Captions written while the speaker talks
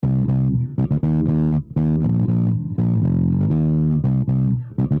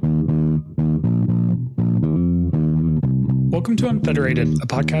Welcome to Unfederated, a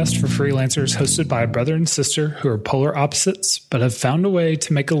podcast for freelancers hosted by a brother and sister who are polar opposites but have found a way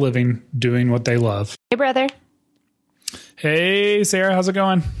to make a living doing what they love. Hey, brother. Hey, Sarah, how's it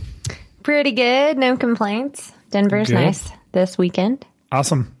going? Pretty good. No complaints. Denver's Good. nice this weekend.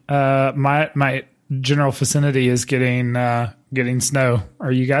 Awesome. My general vicinity is getting snow.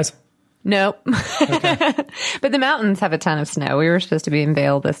 Are you guys? Nope. Okay. But the mountains have a ton of snow. We were supposed to be in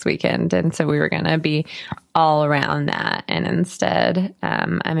Vail this weekend, and so we were going to be all around that. And instead,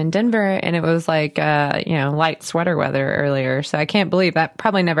 I'm in Denver, and it was like, light sweater weather earlier. So I can't believe that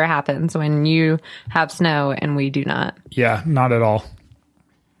probably never happens when you have snow and we do not. Yeah, not at all.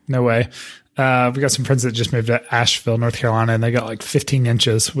 No way. We got some friends that just moved to Asheville, North Carolina, and they got like 15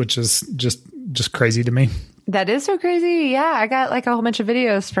 inches, which is just crazy to me. That is so crazy. Yeah, I got like a whole bunch of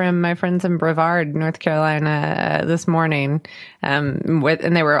videos from my friends in Brevard, North Carolina, this morning, and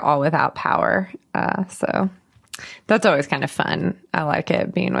they were all without power. So that's always kind of fun. I like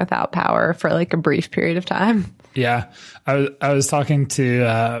it being without power for like a brief period of time. Yeah, I was talking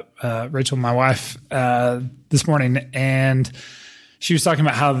to Rachel, my wife, this morning, and she was talking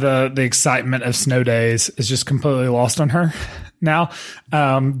about how the excitement of snow days is just completely lost on her now.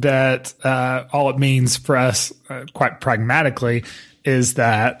 That all it means for us, quite pragmatically, is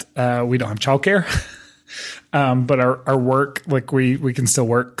that we don't have childcare. But our work, like we can still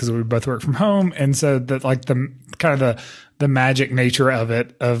work because we both work from home, and so that like the kind of the magic nature of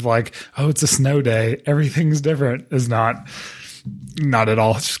it, of like, oh, it's a snow day, everything's different, is not at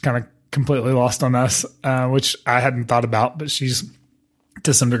all. It's just kind of completely lost on us, which I hadn't thought about, but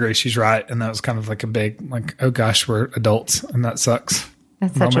to some degree, she's right. And that was kind of like a big, like, oh gosh, we're adults and that sucks.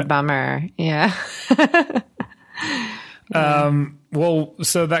 That's such a bummer. Yeah. Well,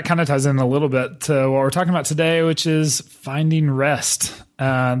 so that kind of ties in a little bit to what we're talking about today, which is finding rest.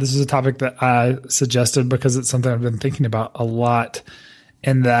 This is a topic that I suggested because it's something I've been thinking about a lot,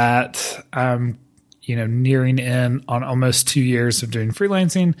 and that I'm, nearing in on almost 2 years of doing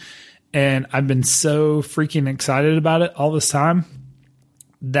freelancing. And I've been so freaking excited about it all this time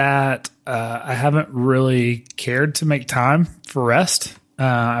that I haven't really cared to make time for rest.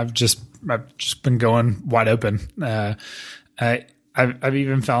 I've just been going wide open. I've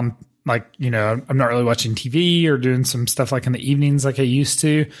even found like, I'm not really watching TV or doing some stuff like in the evenings like I used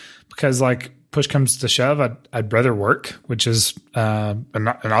to, because like push comes to shove, I'd rather work, which is an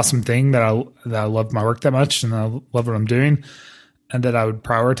awesome thing that I love my work that much and I love what I'm doing, and that I would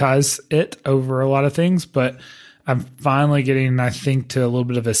prioritize it over a lot of things. But I'm finally getting, I think, to a little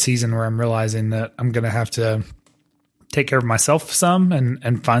bit of a season where I'm realizing that I'm going to have to take care of myself some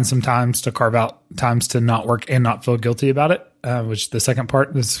and find some times to carve out times to not work and not feel guilty about it, which the second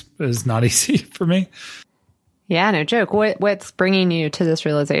part is not easy for me. Yeah, no joke. What's bringing you to this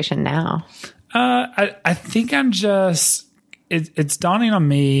realization now? I think I'm just, it's dawning on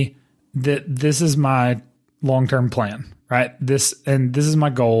me that this is my long-term plan, right? This is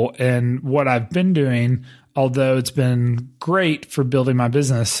my goal, and what I've been doing, although it's been great for building my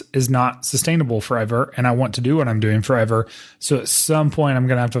business, is not sustainable forever. And I want to do what I'm doing forever. So at some point, I'm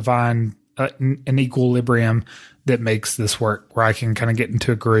going to have to find an equilibrium that makes this work, where I can kind of get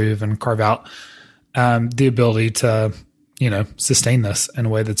into a groove and carve out the ability to, sustain this in a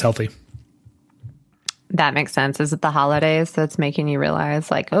way that's healthy. That makes sense. Is it the holidays that's making you realize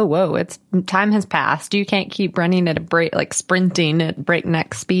like, oh, whoa, time has passed. You can't keep running at sprinting at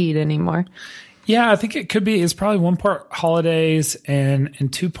breakneck speed anymore. Yeah, I think it could be. It's probably one part holidays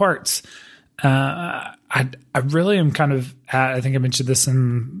and two parts. I really am kind of at, I think I mentioned this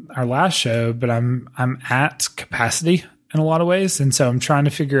in our last show, but I'm at capacity in a lot of ways. And so I'm trying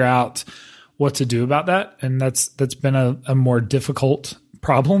to figure out what to do about that. And that's been a more difficult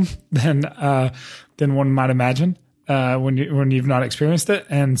problem than one might imagine, when you've not experienced it.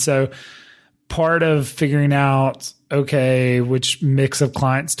 And so part of figuring out, okay, which mix of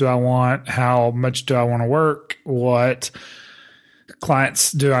clients do I want? How much do I want to work? What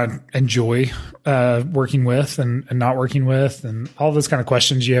clients do I enjoy working with and not working with? And all those kind of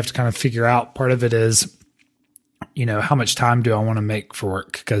questions you have to kind of figure out. Part of it is, how much time do I want to make for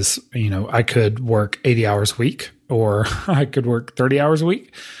work? Because, I could work 80 hours a week, or I could work 30 hours a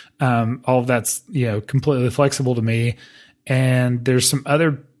week. All of that's, completely flexible to me. And there's some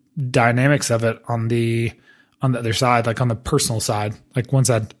other dynamics of it on the other side, like on the personal side. Like once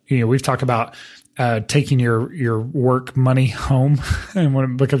we've talked about taking your work money home and when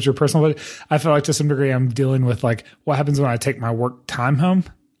it becomes your personal money. I feel like to some degree I'm dealing with like what happens when I take my work time home,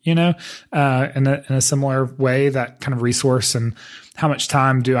 in a similar way, that kind of resource, and how much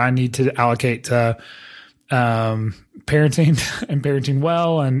time do I need to allocate to parenting and parenting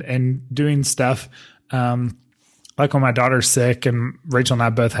well and doing stuff like when my daughter's sick and Rachel and I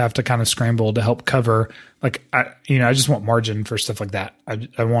both have to kind of scramble to help cover, like, I just want margin for stuff like that.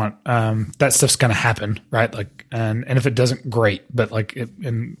 I want, that stuff's going to happen, right? Like, and if it doesn't, great. But like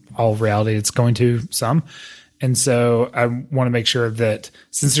in all reality, it's going to some. And so I want to make sure that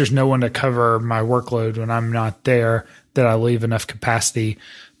since there's no one to cover my workload when I'm not there, that I leave enough capacity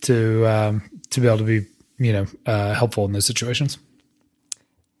to be able to be, helpful in those situations.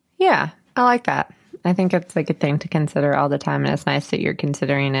 Yeah, I like that. I think it's a good thing to consider all the time. And it's nice that you're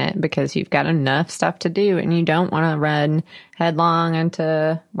considering it because you've got enough stuff to do and you don't want to run headlong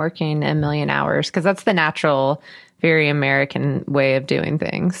into working a million hours, because that's the natural, very American way of doing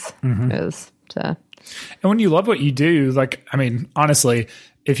things is to. And when you love what you do, like, I mean, honestly,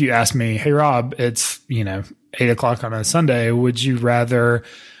 if you ask me, hey, Rob, it's, 8:00 on a Sunday, would you rather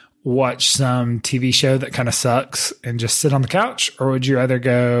watch some TV show that kind of sucks and just sit on the couch? Or would you rather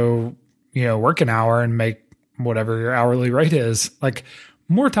go, work an hour and make whatever your hourly rate is? Like,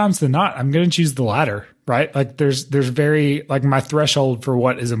 more times than not, I'm going to choose the latter, right? Like there's very, like, my threshold for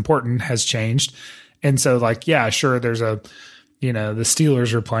what is important has changed. And so, like, yeah, sure, there's the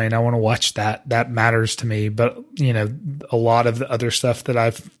Steelers are playing. I want to watch that. That matters to me. But, a lot of the other stuff that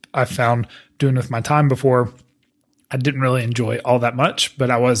I've found doing with my time before, I didn't really enjoy all that much, but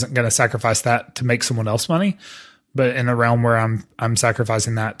I wasn't going to sacrifice that to make someone else money. But in a realm where I'm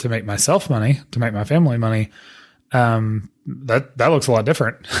sacrificing that to make myself money, to make my family money, that looks a lot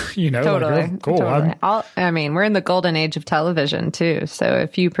different, Totally. Like, oh, cool. Totally. We're in the golden age of television too. So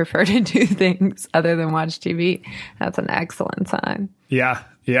if you prefer to do things other than watch TV, that's an excellent sign. Yeah.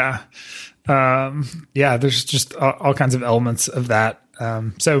 Yeah. There's just all kinds of elements of that.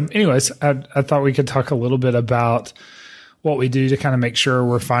 So anyways, I thought we could talk a little bit about what we do to kind of make sure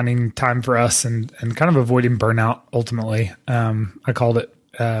we're finding time for us and kind of avoiding burnout ultimately. I called it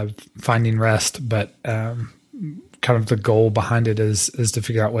finding rest, but kind of the goal behind it is to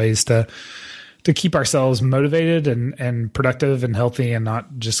figure out ways to keep ourselves motivated and productive and healthy and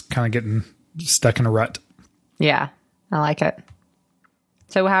not just kind of getting stuck in a rut. Yeah, I like it.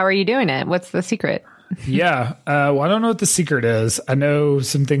 So how are you doing it? What's the secret? Yeah. Well, I don't know what the secret is. I know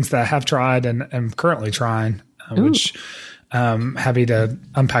some things that I have tried and am currently trying, which happy to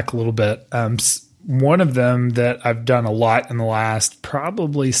unpack a little bit. One of them that I've done a lot in the last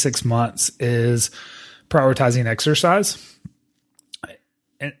probably 6 months is prioritizing exercise.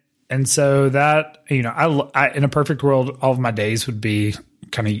 And so that, I in a perfect world, all of my days would be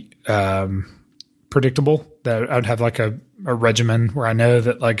kind of predictable, that I would have like a regimen where I know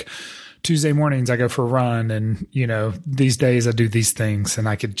that like Tuesday mornings I go for a run and, these days I do these things and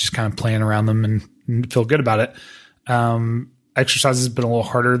I could just kind of plan around them and feel good about it. Exercise has been a little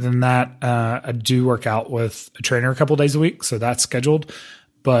harder than that. I do work out with a trainer a couple of days a week, so that's scheduled.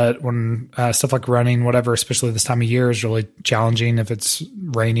 But when stuff like running, whatever, especially this time of year, is really challenging if it's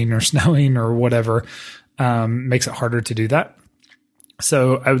raining or snowing or whatever, makes it harder to do that.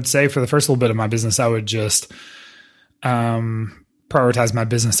 So I would say for the first little bit of my business, I would just prioritize my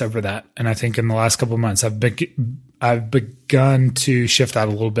business over that. And I think in the last couple of months, I've begun to shift that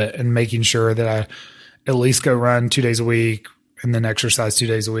a little bit and making sure that I at least go run 2 days a week and then exercise 2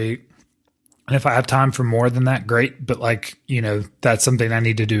 days a week. And if I have time for more than that, great. But like, that's something I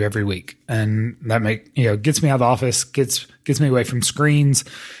need to do every week. And that gets me out of the office, gets me away from screens,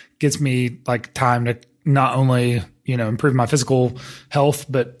 gets me like time to not only, improve my physical health,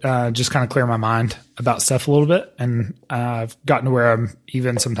 but just kind of clear my mind about stuff a little bit. And I've gotten to where I'm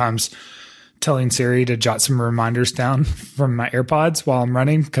even sometimes telling Siri to jot some reminders down from my AirPods while I'm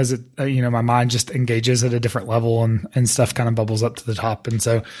running, because my mind just engages at a different level and stuff kind of bubbles up to the top. And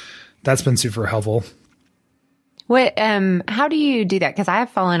so that's been super helpful. How do you do that? Because I have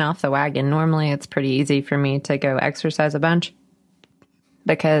fallen off the wagon. Normally it's pretty easy for me to go exercise a bunch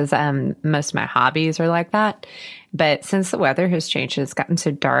because most of my hobbies are like that. But since the weather has changed, it's gotten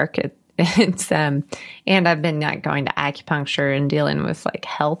so dark. It's and I've been going to acupuncture and dealing with like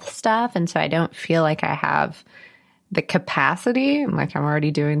health stuff, and so I don't feel like I have the capacity. I'm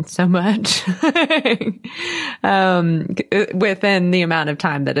already doing so much within the amount of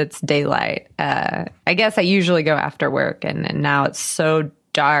time that it's daylight. I guess I usually go after work, and now it's so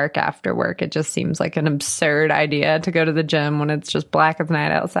dark after work. It just seems like an absurd idea to go to the gym when it's just black as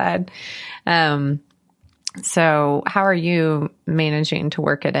night outside. So how are you managing to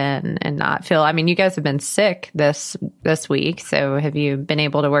work it in and not feel, you guys have been sick this week. So have you been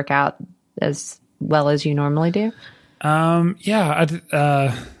able to work out as well as you normally do?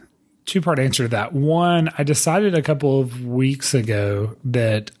 Two-part answer to that. One, I decided a couple of weeks ago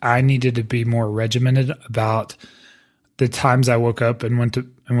that I needed to be more regimented about the times I woke up and went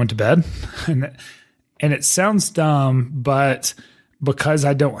to bed. And it sounds dumb, but because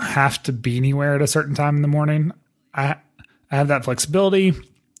I don't have to be anywhere at a certain time in the morning, I have that flexibility.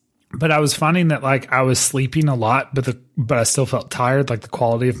 But I was finding that like I was sleeping a lot, but I still felt tired. Like the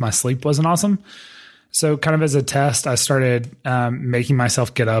quality of my sleep wasn't awesome. So kind of as a test, I started making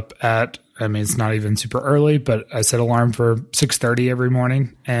myself get up at, I mean, it's not even super early, but I set alarm for 6:30 every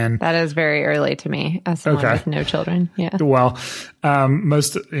morning. And that is very early to me as someone with no children. Yeah. Well,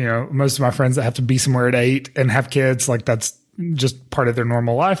 most of my friends that have to be somewhere at 8 and have kids, like that's just part of their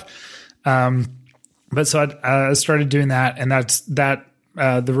normal life. But so I started doing that,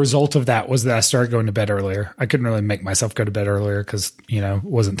 and the result of that was that I started going to bed earlier. I couldn't really make myself go to bed earlier because,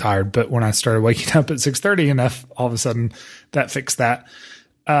 wasn't tired. But when I started waking up at 6:30 enough, all of a sudden that fixed that.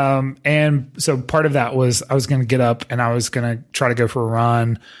 And so part of that was I was going to get up and I was going to try to go for a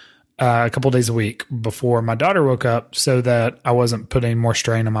run a couple of days a week before my daughter woke up, so that I wasn't putting more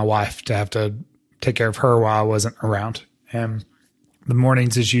strain on my wife to have to take care of her while I wasn't around. And the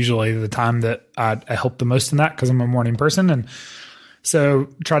mornings is usually the time that I help the most in that because I'm a morning person. And so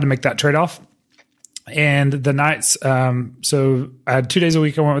tried to make that trade-off. And the nights, so I had 2 days a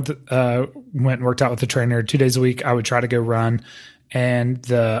week I went and worked out with the trainer. 2 days a week I would try to go run. And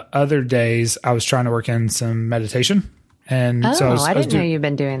the other days I was trying to work in some meditation. And so I didn't know you've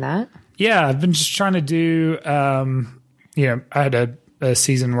been doing that. Yeah, I've been just trying to do, I had a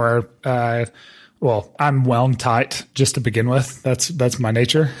season where, I'm wound tight just to begin with. That's my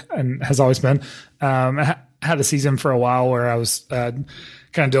nature and has always been. I had a season for a while where I was kind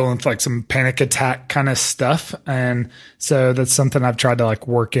of dealing with like some panic attack kind of stuff. And so that's something I've tried to like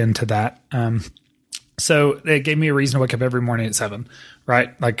work into that. So it gave me a reason to wake up every morning at 7,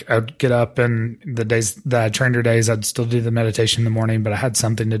 right? Like I'd get up, and the days that I trainer days, I'd still do the meditation in the morning, but I had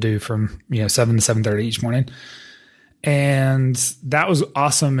something to do from, 7 to 7:30 each morning. And that was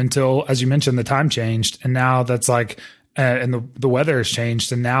awesome until, as you mentioned, the time changed. And now that's like, and the weather has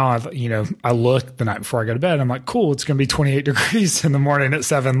changed. And now I look the night before I go to bed, I'm like, cool, it's going to be 28 degrees in the morning at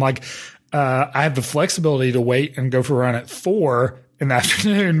 7. Like, I have the flexibility to wait and go for a run at 4 in the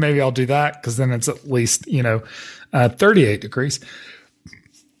afternoon. Maybe I'll do that, 'cause then it's at least, 38 degrees.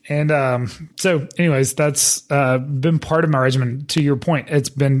 And, so anyways, that's, been part of my regimen. To your point, it's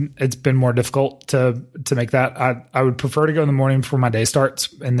been more difficult to make that. I would prefer to go in the morning before my day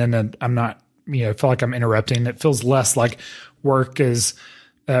starts. And then I'm not, I feel like I'm interrupting. It feels less like work is,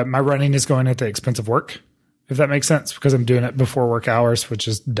 my running is going at the expense of work, if that makes sense, because I'm doing it before work hours, which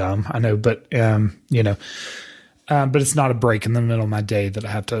is dumb. I know, but, but it's not a break in the middle of my day that I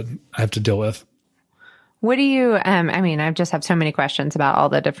have to deal with. What do you, I just have so many questions about all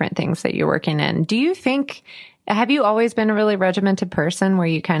the different things that you're working in. Do you think, have you always been a really regimented person where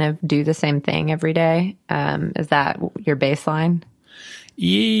you kind of do the same thing every day? Is that your baseline?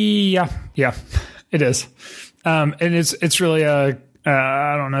 Yeah, it is. And it's really I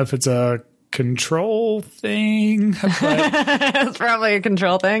don't know if it's a control thing, but it's probably a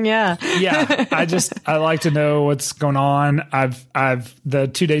control thing. Yeah. Yeah. I like to know what's going on. I've the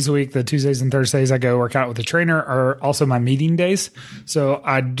 2 days a week, the Tuesdays and Thursdays I go work out with the trainer are also my meeting days. So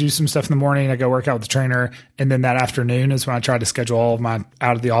I do some stuff in the morning. I go work out with the trainer. And then that afternoon is when I try to schedule all of my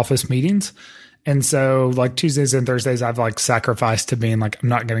out of the office meetings. And so like Tuesdays and Thursdays, I've like sacrificed to being like, I'm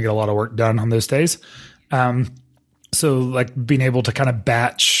not going to get a lot of work done on those days. So like being able to kind of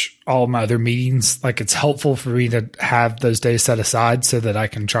batch all my other meetings, like it's helpful for me to have those days set aside so that I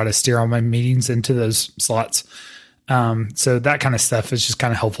can try to steer all my meetings into those slots. So that kind of stuff is just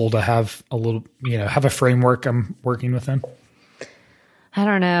kind of helpful to have a little, have a framework I'm working within. I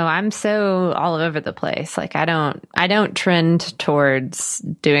don't know. I'm so all over the place. Like I don't trend towards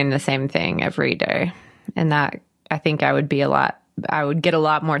doing the same thing every day. And that I think I would get a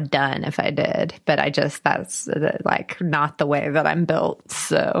lot more done if I did, but that's like not the way that I'm built.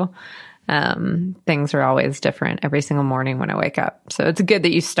 So, things are always different every single morning when I wake up. So it's good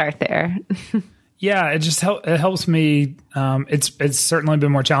that you start there. Yeah. It just it helps me. It's certainly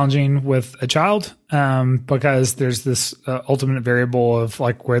been more challenging with a child, because there's this ultimate variable of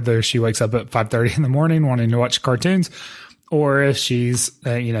like whether she wakes up at 5:30 in the morning wanting to watch cartoons, or if she's,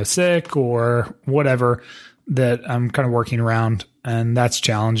 sick or whatever, that I'm kind of working around, and that's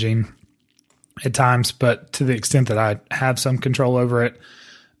challenging at times. But to the extent that I have some control over it,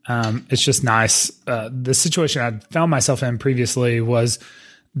 it's just nice. The situation I found myself in previously was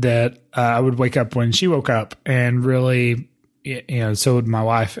that I would wake up when she woke up, and really, so would my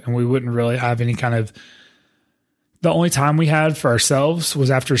wife, and we wouldn't really have any kind of. The only time we had for ourselves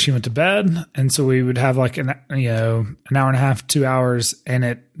was after she went to bed. And so we would have like an hour and a half, 2 hours.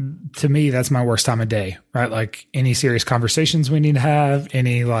 And to me, that's my worst time of day, right? Like any serious conversations we need to have,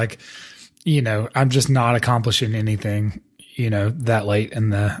 any like, I'm just not accomplishing anything, that late in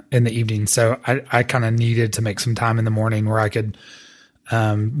the evening. So I kind of needed to make some time in the morning where I could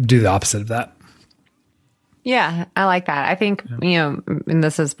do the opposite of that. Yeah, I like that. I think, and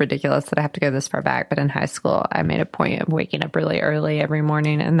this is ridiculous that I have to go this far back, but in high school, I made a point of waking up really early every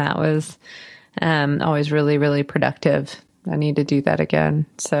morning, and that was always really, really productive. I need to do that again.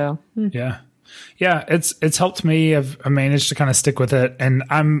 So, yeah, it's helped me. I managed to kind of stick with it, and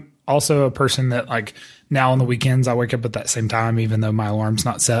I'm also a person that like now on the weekends I wake up at that same time, even though my alarm's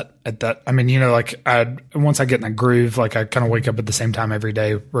not set at that. I mean, once I get in a groove, like I kind of wake up at the same time every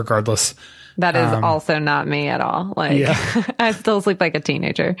day, regardless. That is also not me at all. Like, I still sleep like a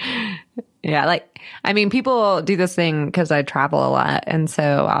teenager. Yeah. People do this thing because I travel a lot. And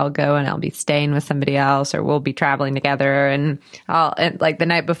so I'll go and I'll be staying with somebody else, or we'll be traveling together. And the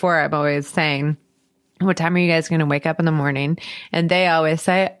night before, I'm always saying, what time are you guys going to wake up in the morning? And they always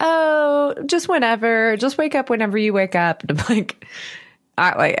say, oh, just whenever, just wake up whenever you wake up. And I'm like,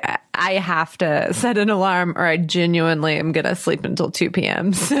 I have to set an alarm or I genuinely am going to sleep until 2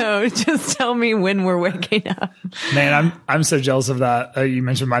 p.m. So just tell me when we're waking up. Man, I'm so jealous of that. You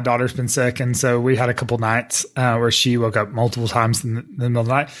mentioned my daughter's been sick. And so we had a couple nights where she woke up multiple times in the middle of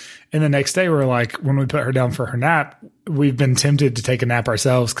the night. And the next day we're like, when we put her down for her nap, we've been tempted to take a nap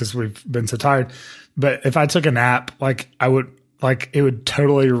ourselves because we've been so tired. But if I took a nap, it would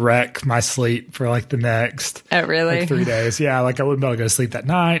totally wreck my sleep for the next 3 days. Yeah. I wouldn't be able to go to sleep that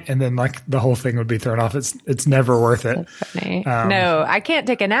night. And then the whole thing would be thrown off. It's never worth it. That's funny. No, I can't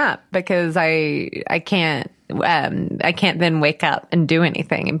take a nap because I can't then wake up and do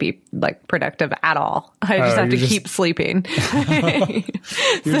anything and be productive at all. I just have to keep sleeping.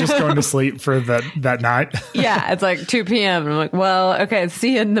 You're just going to sleep for that night. Yeah. It's like 2 p.m. And I'm like, well, okay,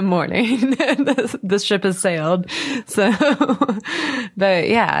 see you in the morning. The ship has sailed. So, but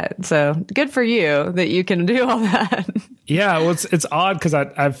yeah, so good for you that you can do all that. Yeah. Well, it's odd because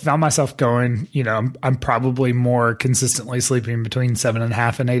I've found myself going, I'm probably more consistently sleeping between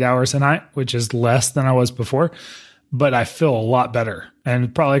 7.5 and 8 hours a night, which is less than I was before. But I feel a lot better,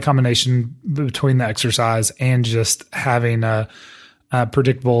 and probably a combination between the exercise and just having a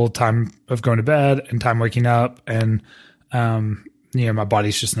predictable time of going to bed and time waking up. And, my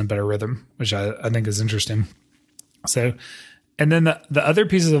body's just in a better rhythm, which I think is interesting. So, and then the other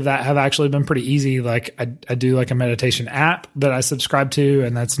pieces of that have actually been pretty easy. Like I do a meditation app that I subscribe to,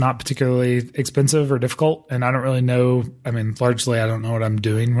 and that's not particularly expensive or difficult. And I don't really know. I mean, largely I don't know what I'm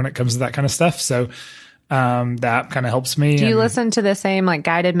doing when it comes to that kind of stuff. So, that kind of helps me. Do you listen to the same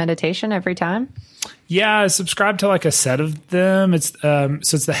guided meditation every time? Yeah, I subscribe to a set of them. It's so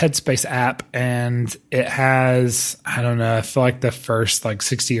it's the Headspace app, and it has, I don't know, I feel like the first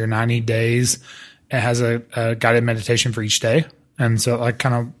 60 or 90 days, it has a guided meditation for each day. And so it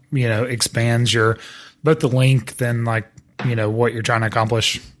kind of, expands both the length and what you're trying to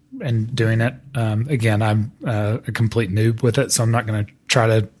accomplish and doing it. Again, I'm a complete noob with it, so I'm not going to try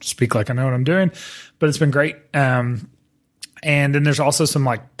to speak like I know what I'm doing, but it's been great. And then there's also some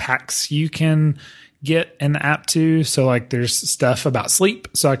packs you can get in the app too. So there's stuff about sleep.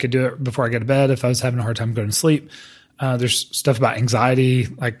 So I could do it before I go to bed if I was having a hard time going to sleep. There's stuff about anxiety.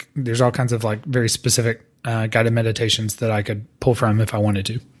 There's all kinds of very specific guided meditations that I could pull from if I wanted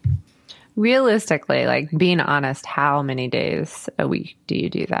to. Realistically, being honest, how many days a week do you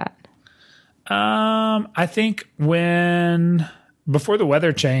do that? I think before the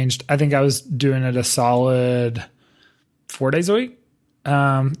weather changed, I think I was doing it a solid 4 days a week,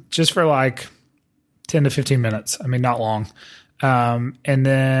 just for 10 to 15 minutes. I mean, not long. And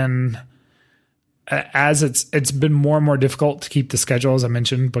then as it's been more and more difficult to keep the schedule, as I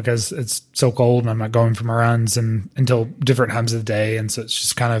mentioned, because it's so cold and I'm not going for my runs until different times of the day. And so it's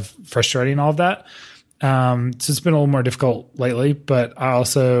just kind of frustrating, all of that. So it's been a little more difficult lately, but I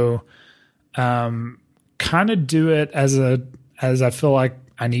also kind of do it as I feel like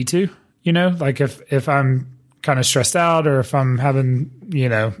I need to, if I'm kind of stressed out or if I'm having,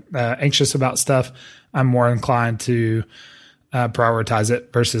 anxious about stuff, I'm more inclined to prioritize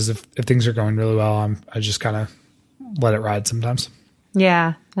it versus if things are going really well, I just kind of let it ride sometimes.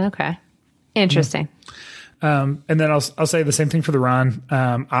 Yeah. Okay. Interesting. And then I'll say the same thing for the run.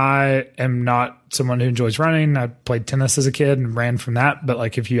 I am not someone who enjoys running. I played tennis as a kid and ran from that.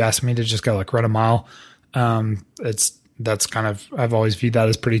 But if you ask me to just go run a mile, that's kind of, I've always viewed that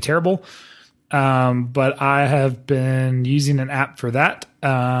as pretty terrible. But I have been using an app for that,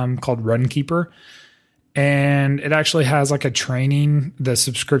 called Runkeeper. And it actually has a training, the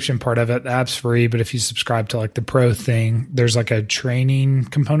subscription part of it. The app's free, but if you subscribe to the pro thing, there's a training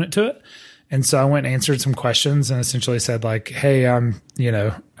component to it. And so I went and answered some questions and essentially said like, hey, I'm,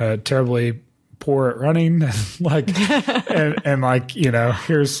 terribly poor at running like, and like,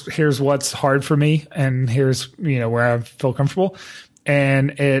 here's what's hard for me. And here's, where I feel comfortable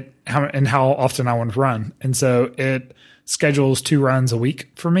and how often I want to run. And so it schedules 2 runs a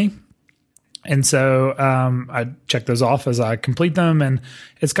week for me. And so I check those off as I complete them. And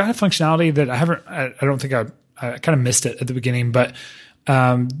it's got a functionality that I don't think I kind of missed it at the beginning, but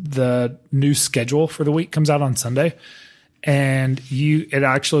the new schedule for the week comes out on Sunday. And it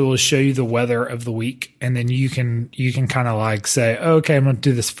actually will show you the weather of the week. And then you can kind of like say, oh, okay, I'm going to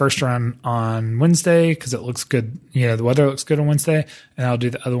do this first run on Wednesday because it looks good. The weather looks good on Wednesday, and I'll do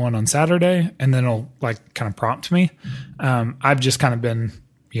the other one on Saturday. And then it'll like kind of prompt me. I've just kind of been,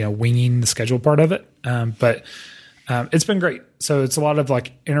 winging the schedule part of it. But it's been great. So it's a lot of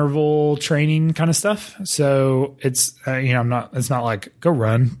like interval training kind of stuff. So it's, it's not like go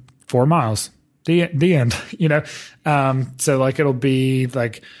run 4 miles. The end, so like it'll be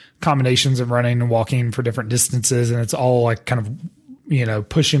like combinations of running and walking for different distances. And it's all like kind of,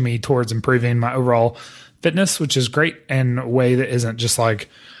 pushing me towards improving my overall fitness, which is great in a way that isn't just like,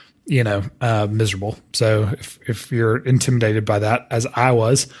 miserable. So if you're intimidated by that, as I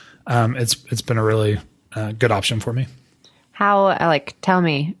was, it's been a really good option for me. How, tell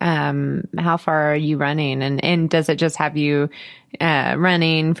me, how far are you running? And does it just have you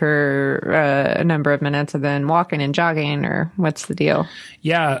running for a number of minutes and then walking and jogging, or what's the deal?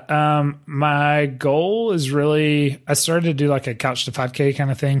 Yeah. My goal is really, I started to do like a couch to 5K kind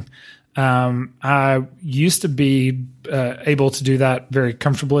of thing. I used to be able to do that very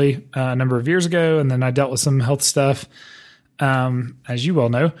comfortably a number of years ago. And then I dealt with some health stuff, as you well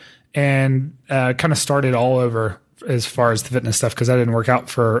know, and kind of started all over as far as the fitness stuff, because I didn't work out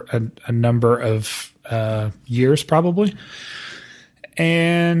for a number of years probably.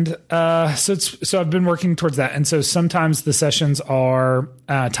 And so I've been working towards that. And so sometimes the sessions are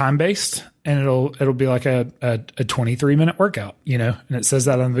time based, and it'll be like a 23-minute workout, and it says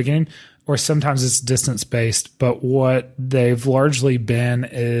that on the beginning. Or sometimes it's distance based. But what they've largely been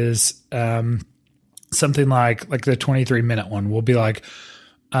is something like the 23-minute one will be like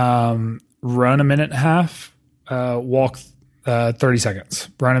run a minute and a half, walk 30 seconds,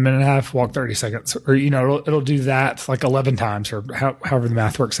 run a minute and a half, walk 30 seconds, or, it'll do that like 11 times, or however the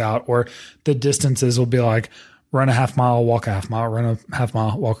math works out. Or the distances will be like run a half mile, walk a half mile, run a half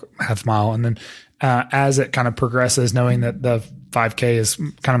mile, walk a half mile. And then, as it kind of progresses, knowing that the 5K is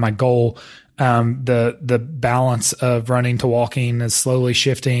kind of my goal, the balance of running to walking is slowly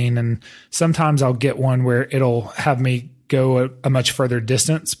shifting. And sometimes I'll get one where it'll have me go a much further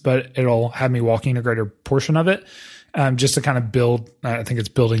distance, but it'll have me walking a greater portion of it. Just to kind of build, I think it's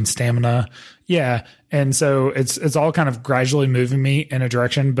building stamina. Yeah. And so it's all kind of gradually moving me in a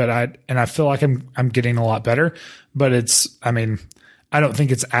direction, but I feel like I'm getting a lot better, but I don't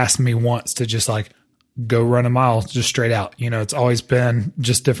think it's asked me once to just like go run a mile just straight out. It's always been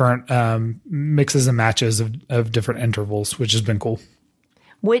just different, mixes and matches of different intervals, which has been cool.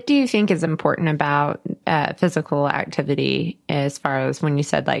 What do you think is important about physical activity as far as when you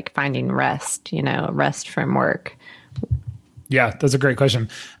said like finding rest, rest from work? Yeah, that's a great question.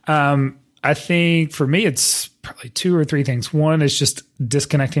 I think for me, it's probably 2 or 3 things. One is just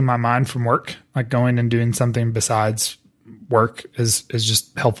disconnecting my mind from work, like going and doing something besides work is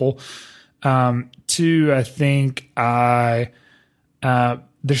just helpful. 2, I think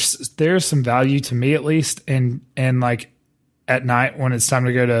there's some value to me at least, and like at night when it's time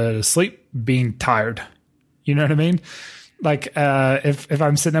to go to sleep, being tired. You know what I mean? Like, if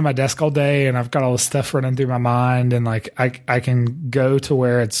I'm sitting at my desk all day and I've got all this stuff running through my mind, and like, I can go to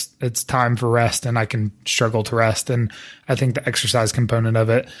where it's time for rest, and I can struggle to rest. And I think the exercise component of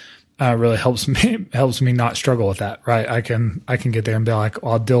it, really helps me not struggle with that. Right. I can get there and be like,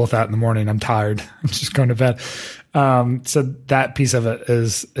 well, I'll deal with that in the morning. I'm tired. I'm just going to bed. So that piece of it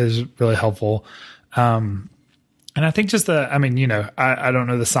is really helpful. And I think just I don't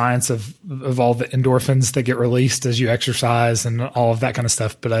know the science of all the endorphins that get released as you exercise and all of that kind of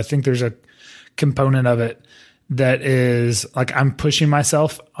stuff, but I think there's a component of it that is like, I'm pushing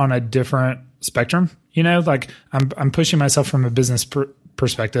myself on a different spectrum, like I'm pushing myself from a business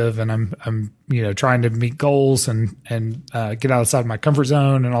perspective, and I'm trying to meet goals and get outside my comfort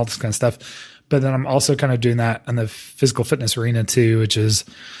zone and all this kind of stuff. But then I'm also kind of doing that in the physical fitness arena too, which has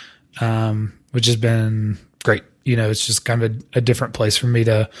been great. It's just kind of a different place for me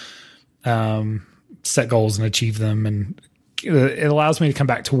to set goals and achieve them. And it allows me to come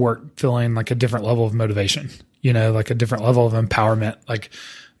back to work feeling like a different level of motivation, like a different level of empowerment, like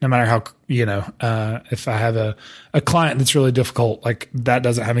no matter how, if I have a client that's really difficult, like that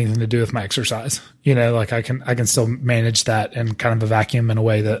doesn't have anything to do with my exercise, like I can still manage that in kind of a vacuum in a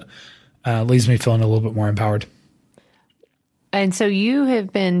way that leaves me feeling a little bit more empowered. And so you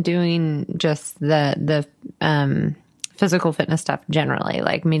have been doing just the physical fitness stuff generally,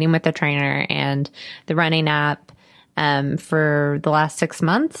 like meeting with the trainer and the running app for the last 6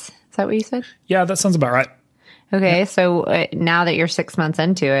 months. Is that what you said? Yeah, that sounds about right. Okay. Yeah. So now that you're 6 months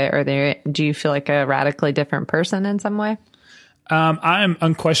into it, do you feel like a radically different person in some way? I'm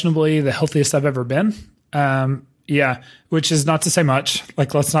unquestionably the healthiest I've ever been. Yeah, which is not to say much.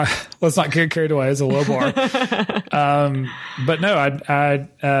 Like, let's not get carried away as a low bar. But no,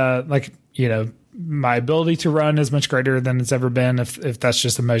 my ability to run is much greater than it's ever been. If that's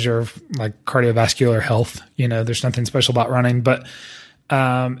just a measure of like cardiovascular health, there's nothing special about running. But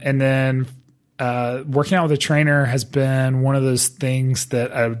and then working out with a trainer has been one of those things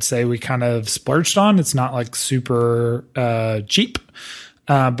that I would say we kind of splurged on. It's not like super cheap.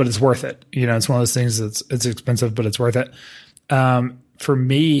 But it's worth it. It's one of those things that's it's expensive, but it's worth it. For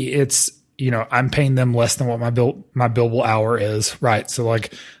me, it's, I'm paying them less than what my billable hour is. Right. So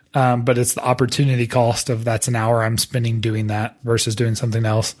like, but it's the opportunity cost of that's an hour I'm spending doing that versus doing something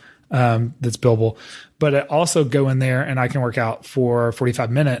else, that's billable. But I also go in there and I can work out for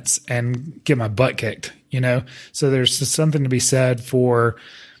 45 minutes and get my butt kicked, So there's just something to be said for,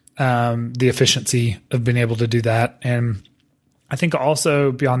 the efficiency of being able to do that. And I think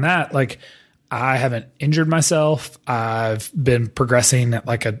also beyond that, like I haven't injured myself. I've been progressing at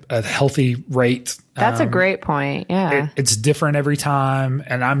like a healthy rate. That's a great point. Yeah. It's different every time.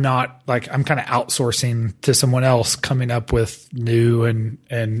 And I'm not like, I'm kind of outsourcing to someone else coming up with new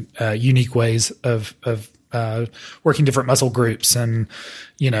and unique ways of working different muscle groups. And,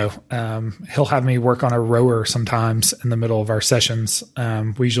 he'll have me work on a rower sometimes in the middle of our sessions.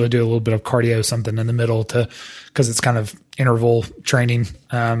 We usually do a little bit of cardio, something in the middle cause it's kind of interval training,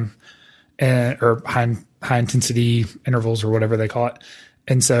 or high intensity intervals or whatever they call it.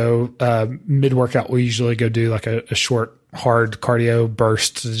 And so, mid workout, we usually go do like a short, hard cardio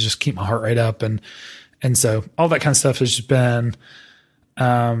burst to just keep my heart rate up. And so all that kind of stuff has just been,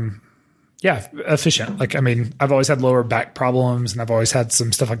 efficient. Like, I've always had lower back problems and I've always had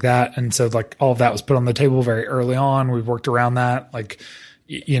some stuff like that. And so like all of that was put on the table very early on. We've worked around that. Like,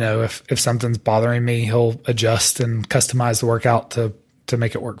 if something's bothering me, he'll adjust and customize the workout to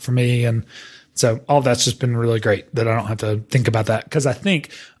make it work for me. And so all of that's just been really great that I don't have to think about that. Cause I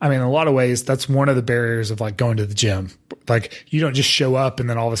think, in a lot of ways, that's one of the barriers of like going to the gym. Like you don't just show up and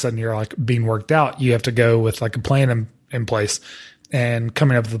then all of a sudden you're like being worked out. You have to go with like a plan in place. And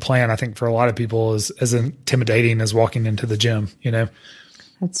coming up with a plan, I think for a lot of people is as intimidating as walking into the gym,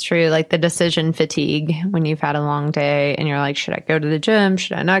 That's true. Like the decision fatigue when you've had a long day and you're like, should I go to the gym?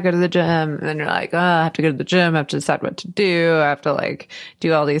 Should I not go to the gym? And then you're like, I have to go to the gym. I have to decide what to do. I have to like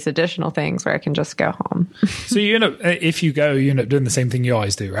do all these additional things where I can just go home. So you end up, if you go, you end up doing the same thing you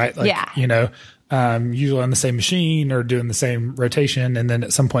always do, right? Like, yeah. Usually on the same machine or doing the same rotation. And then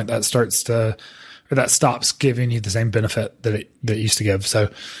at some point that stops giving you the same benefit that it used to give. So,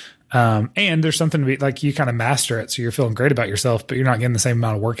 and there's something to be like, you kind of master it. So you're feeling great about yourself, but you're not getting the same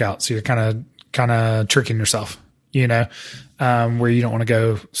amount of workout. So you're kind of tricking yourself, where you don't want to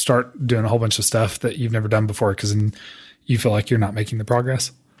go start doing a whole bunch of stuff that you've never done before. Cause then you feel like you're not making the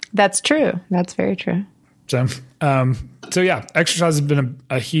progress. That's true. That's very true. So yeah, exercise has been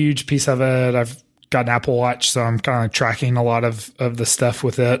a huge piece of it. I've got an Apple Watch, so I'm kind of like tracking a lot of the stuff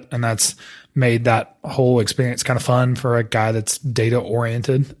with it. And that's made that whole experience kind of fun for a guy that's data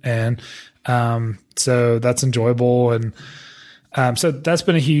oriented. And, so that's enjoyable. And, so that's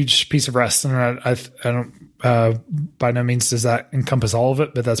been a huge piece of rest. And I don't, by no means does that encompass all of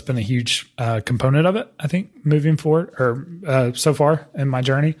it, but that's been a huge, component of it, I think, moving forward or, so far in my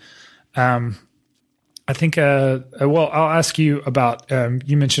journey. I think, I'll ask you about,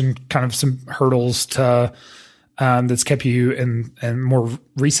 you mentioned kind of some hurdles to, that's kept you and more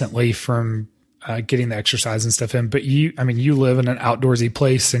recently from, getting the exercise and stuff in, but you live in an outdoorsy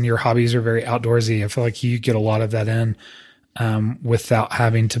place and your hobbies are very outdoorsy. I feel like you get a lot of that in, without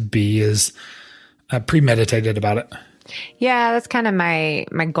having to be as, premeditated about it. Yeah, that's kind of my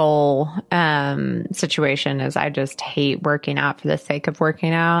goal situation is I just hate working out for the sake of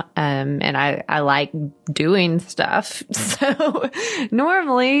working out. And I like doing stuff. So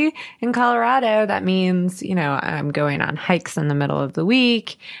normally in Colorado, that means, I'm going on hikes in the middle of the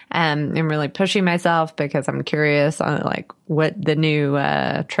week. I'm really pushing myself because I'm curious on like what the new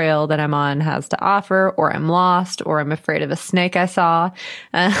trail that I'm on has to offer, or I'm lost, or I'm afraid of a snake I saw.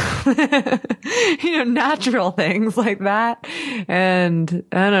 Natural things like that. And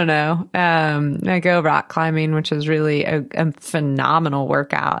I don't know. I go rock climbing, which is really a phenomenal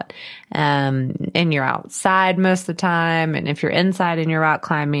workout. And you're outside most of the time. And if you're inside and you're rock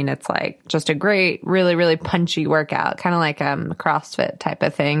climbing, it's like just a great, really, really punchy workout, kind of like a CrossFit type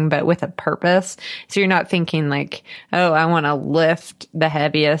of thing, but with a purpose. So you're not thinking like, oh, I want to lift the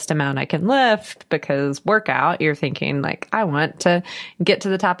heaviest amount I can lift because workout. You're thinking like, I want to get to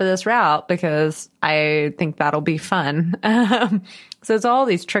the top of this route because I think that'll be fun. So it's all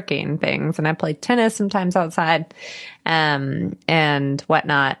these tricking things. And I play tennis sometimes outside, and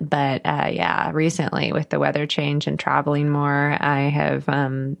whatnot. But, recently with the weather change and traveling more, I have,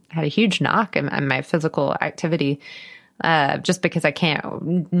 had a huge knock in my physical activity, just because I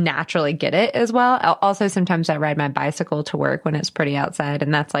can't naturally get it as well. Also, sometimes I ride my bicycle to work when it's pretty outside,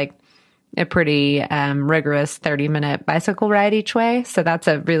 and that's like a pretty, rigorous 30-minute bicycle ride each way. So that's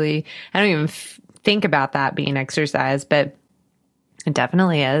I don't even think about that being exercise, but it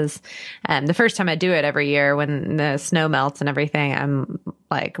definitely is. The first time I do it every year when the snow melts and everything, I'm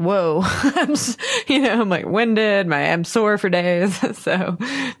like, whoa, I'm like winded, I'm sore for days. So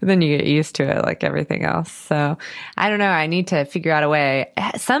then you get used to it like everything else. So I don't know. I need to figure out a way.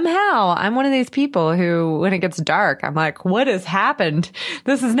 Somehow I'm one of these people who, when it gets dark, I'm like, what has happened?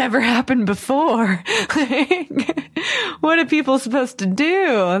 This has never happened before. What are people supposed to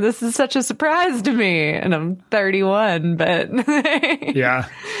do? This is such a surprise to me. And I'm 31, but yeah,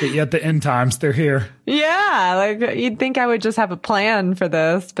 but yet the end times, they're here. Yeah, like you'd think I would just have a plan for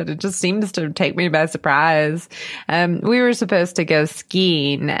this, but it just seems to take me by surprise. We were supposed to go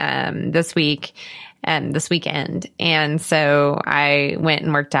skiing this weekend. And so I went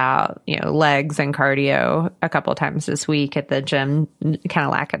and worked out, legs and cardio a couple of times this week at the gym, kind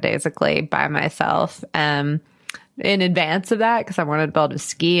of lackadaisically by myself. In advance of that, because I wanted to be able to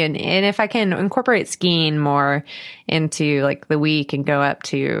ski. And if I can incorporate skiing more into like the week and go up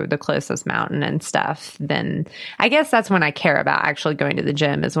to the closest mountain and stuff, then I guess that's when I care about actually going to the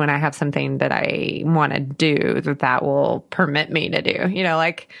gym, is when I have something that I want to do that will permit me to do.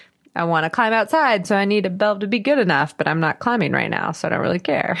 Like I want to climb outside, so I need a belt to be good enough, but I'm not climbing right now, so I don't really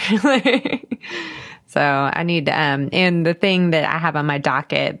care. So I need, and the thing that I have on my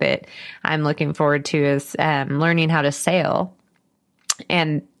docket that I'm looking forward to is learning how to sail.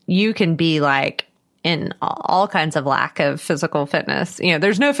 And you can be like in all kinds of lack of physical fitness.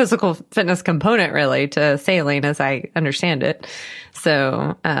 There's no physical fitness component really to sailing as I understand it.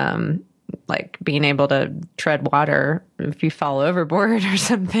 So, like being able to tread water if you fall overboard or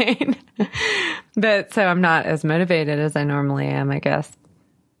something. But so I'm not as motivated as I normally am, I guess.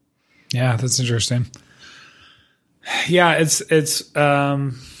 Yeah, that's interesting. Yeah, it's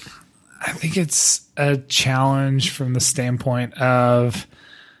I think it's a challenge from the standpoint of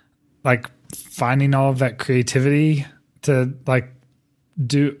like finding all of that creativity to like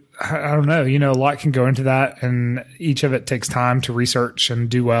do, I don't know, a lot can go into that, and each of it takes time to research and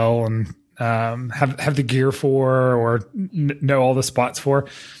do well and have the gear for, or know all the spots for.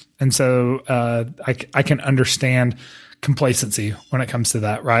 And so I can understand complacency when it comes to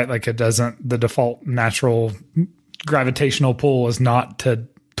that, right? Like the default natural gravitational pull is not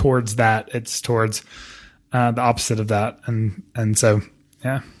towards that. It's towards the opposite of that. And so,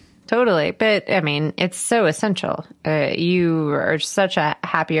 yeah. Totally. But I mean, it's so essential. You are such a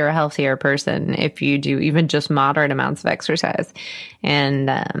happier, healthier person if you do even just moderate amounts of exercise. And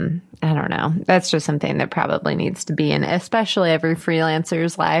I don't know. That's just something that probably needs to be in, especially every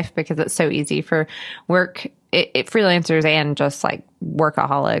freelancer's life, because it's so easy for freelancers and just like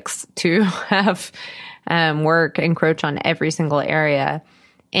workaholics to have work encroach on every single area.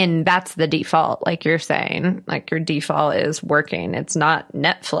 And that's the default, like you're saying. Like your default is working. It's not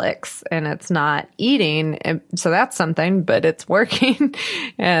Netflix and it's not eating. So that's something, but it's working.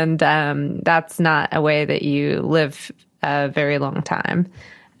 And that's not a way that you live a very long time.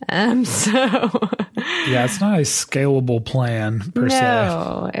 Yeah, it's not a scalable plan per se.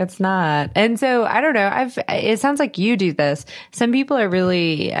 No, it's not. And so I don't know. It sounds like you do this. Some people are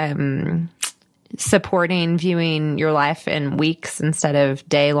really supporting viewing your life in weeks instead of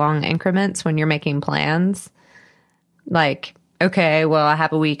day-long increments when you're making plans. Like, okay, well, I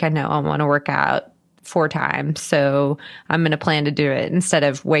have a week. I know I want to work out 4 times, so I'm going to plan to do it instead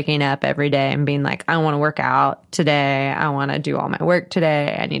of waking up every day and being like, I want to work out today. I want to do all my work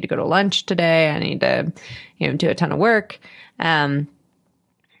today. I need to go to lunch today. I need to, do a ton of work.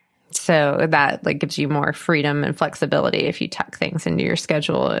 So that like gives you more freedom and flexibility if you tuck things into your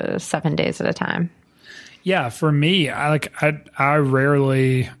schedule 7 days at a time. Yeah, for me, I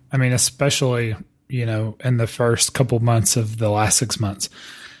rarely, I mean, especially, in the first couple months of the last 6 months,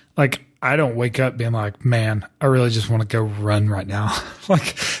 like I don't wake up being like, man, I really just want to go run right now.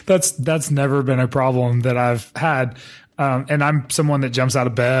 Like that's never been a problem that I've had. And I'm someone that jumps out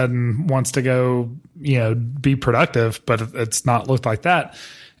of bed and wants to go, be productive, but it's not looked like that.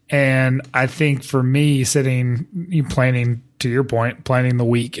 And I think for me, planning, to your point, planning the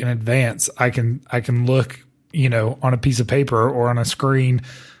week in advance, I can look, on a piece of paper or on a screen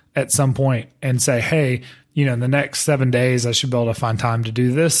at some point and say, hey, in the next 7 days, I should be able to find time to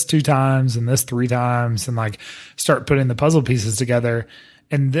do this 2 times and this 3 times, and like start putting the puzzle pieces together.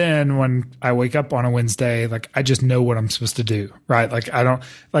 And then when I wake up on a Wednesday, like I just know what I'm supposed to do, right? Like I don't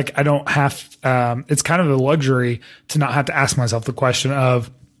have, it's kind of a luxury to not have to ask myself the question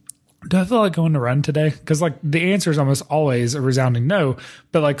of, do I feel like going to run today? Because like the answer is almost always a resounding no.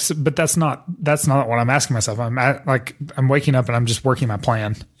 But that's not what I'm asking myself. I'm waking up and I'm just working my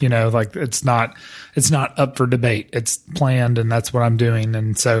plan. Like it's not up for debate. It's planned, and that's what I'm doing.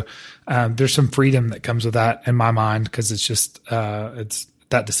 And so there's some freedom that comes with that in my mind, because it's just it's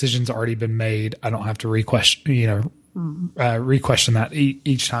that decision's already been made. I don't have to re-question that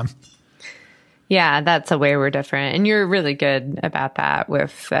each time. Yeah, that's a way we're different. And you're really good about that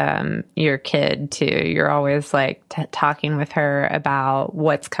with your kid, too. You're always like talking with her about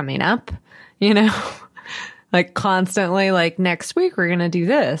what's coming up, like constantly, like next week, we're going to do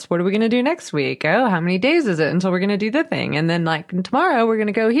this. What are we going to do next week? Oh, how many days is it until we're going to do the thing? And then like tomorrow, we're going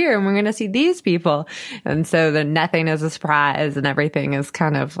to go here and we're going to see these people. And so then nothing is a surprise, and everything is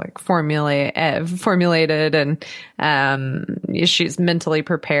kind of like formulated, and she's mentally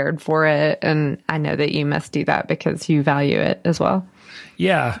prepared for it. And I know that you must do that because you value it as well.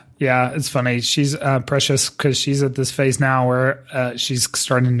 Yeah. It's funny. She's precious because she's at this phase now where she's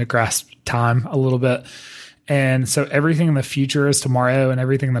starting to grasp time a little bit. And so everything in the future is tomorrow, and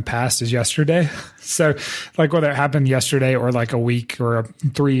everything in the past is yesterday. So like whether it happened yesterday or like a week or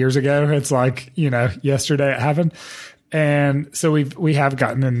 3 years ago, it's like, yesterday it happened. And so we have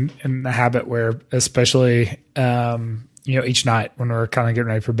gotten in the habit where, especially, each night when we're kind of getting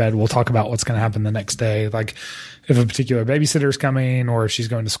ready for bed, we'll talk about what's going to happen the next day. Like if a particular babysitter's coming, or if she's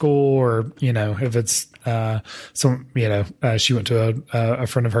going to school, or, if it's, she went to a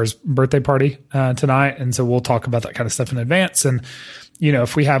friend of hers birthday party, tonight. And so we'll talk about that kind of stuff in advance. And,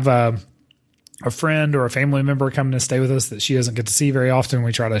 if we have, a friend or a family member coming to stay with us that she doesn't get to see very often,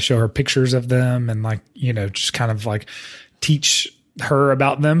 we try to show her pictures of them and just kind of like teach her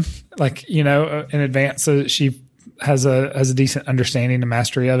about them, in advance, so that she has a decent understanding and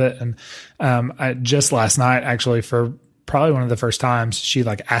mastery of it. And I just last night, actually, for probably one of the first times, she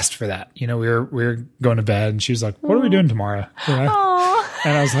like asked for that. We were going to bed, and she was like, "What are we doing tomorrow?" And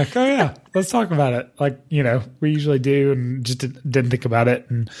I was like, "Oh yeah, let's talk about it." We usually do, and just didn't think about it.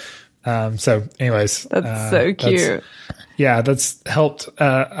 And so, anyways, that's so cute. That's helped,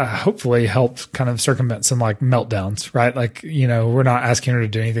 hopefully helped kind of circumvent some like meltdowns, right? We're not asking her to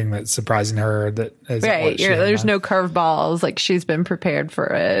do anything that's surprising her. That is right. There's no curveballs. Like she's been prepared for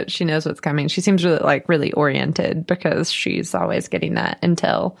it. She knows what's coming. She seems really oriented because she's always getting that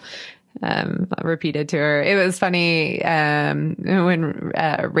intel repeated to her. It was funny when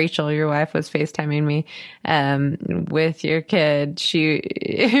Rachel, your wife, was FaceTiming me with your kid.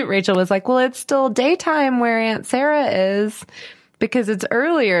 Rachel was like, "Well, it's still daytime where Aunt Sarah is because it's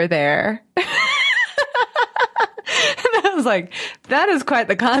earlier there." And I was like, that is quite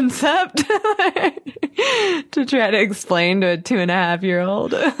the concept to try to explain to a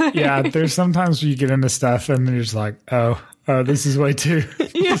 2.5-year-old. Yeah, there's sometimes you get into stuff and you're just like, oh, this is way too.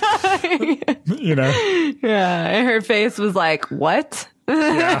 Yeah. Yeah. And her face was like, what?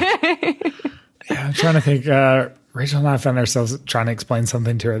 Yeah. I'm trying to think. Rachel and I found ourselves trying to explain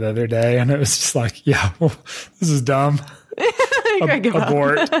something to her the other day, and it was just like, yeah, well, this is dumb.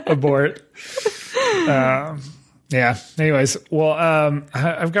 Abort. Yeah. Anyways, well,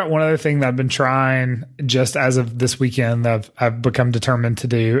 I've got one other thing that I've been trying just as of this weekend that I've become determined to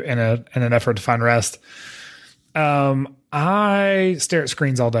do in an effort to find rest. I stare at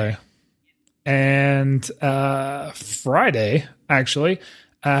screens all day. And Friday, actually,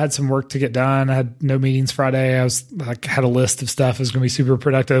 I had some work to get done. I had no meetings Friday. I was had a list of stuff. It was going to be super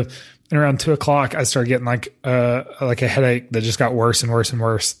productive. And around 2:00, I started getting a headache that just got worse and worse and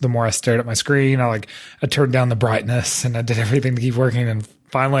worse. The more I stared at my screen, I turned down the brightness and I did everything to keep working. And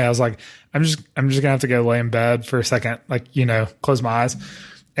finally I was like, I'm just gonna have to go lay in bed for a second, close my eyes.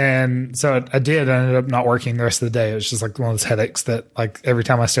 And so I did. I ended up not working the rest of the day. It was just like one of those headaches that every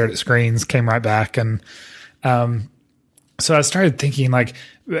time I stared at screens came right back. And, So I started thinking like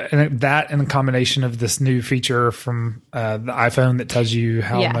that in combination of this new feature from the iPhone that tells you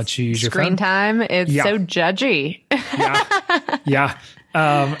how much you use your screen phone. time. It's so judgy. Yeah.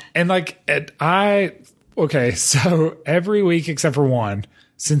 And like so every week except for one,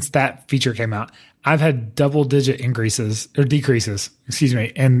 since that feature came out, I've had double-digit decreases,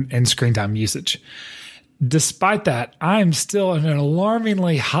 in screen time usage. Despite that, I'm still in an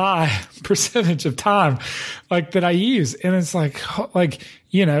alarmingly high percentage of time like that I use. And it's like,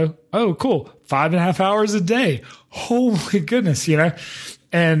 oh, cool. 5.5 hours a day. Holy goodness,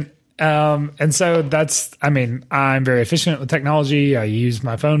 And so I'm very efficient with technology. I use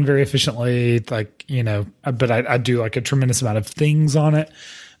my phone very efficiently, but I do like a tremendous amount of things on it.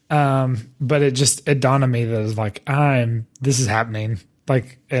 But it dawned on me that it's like, this is happening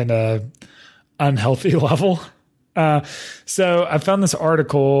like in a unhealthy level. So I found this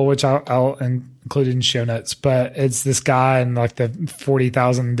article, which I'll include in show notes, but it's this guy and like the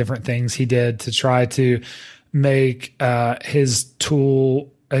 40,000 different things he did to try to make, his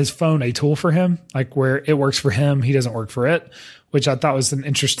phone a tool for him, like where it works for him, he doesn't work for it, which I thought was an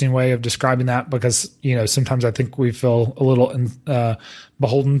interesting way of describing that because, sometimes I think we feel a little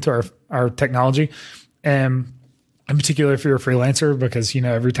beholden to our technology. And in particular, if you're a freelancer, because,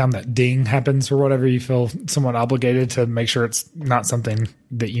 every time that ding happens or whatever, you feel somewhat obligated to make sure it's not something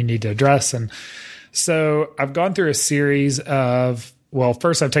that you need to address. And so I've gone through a series of,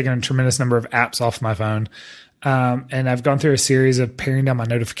 first I've taken a tremendous number of apps off my phone. And I've gone through a series of paring down my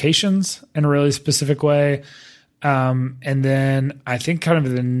notifications in a really specific way. And then I think kind of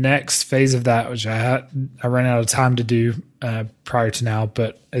the next phase of that, which I ran out of time to do prior to now,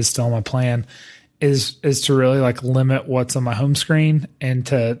 but is still on my plan, is to really like limit what's on my home screen and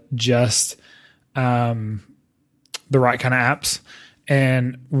to just the right kind of apps.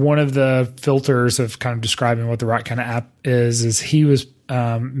 And one of the filters of kind of describing what the right kind of app is he was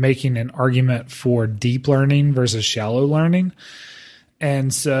making an argument for deep learning versus shallow learning.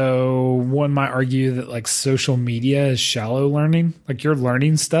 And so one might argue that like social media is shallow learning, like you're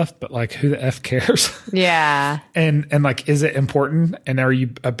learning stuff, but like who the F cares? Yeah. And like, is it important? And are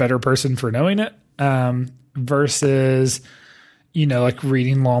you a better person for knowing it? Versus, like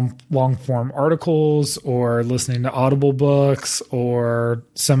reading long form articles or listening to Audible books or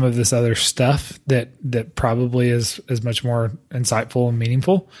some of this other stuff that probably is much more insightful and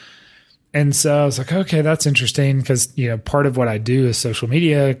meaningful. And so I was like, okay, that's interesting because, part of what I do is social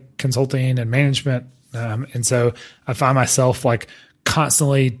media consulting and management. And so I find myself like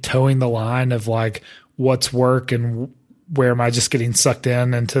constantly towing the line of like what's work and where am I just getting sucked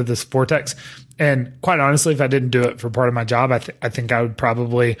into this vortex. And quite honestly, if I didn't do it for part of my job, I think I would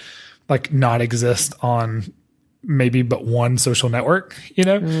probably like not exist on maybe but one social network,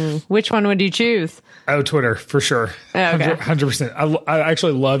 Which one would you choose? Oh, Twitter for sure. Oh, okay. 100%. I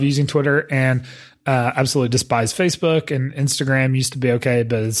actually love using Twitter and absolutely despise Facebook, and Instagram used to be okay,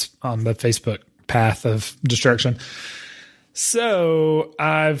 but it's on the Facebook path of destruction. So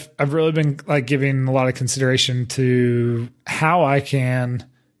I've really been like giving a lot of consideration to how I can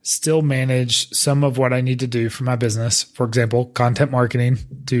still manage some of what I need to do for my business. For example, content marketing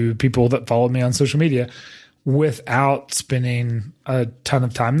to people that follow me on social media without spending a ton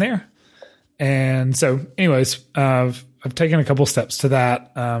of time there. And so anyways, I've taken a couple steps to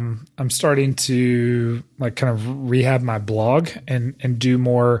that. I'm starting to like kind of rehab my blog and do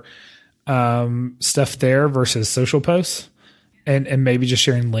more stuff there versus social posts and maybe just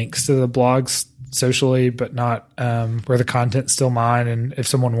sharing links to the blogs socially, but not where the content's still mine. And if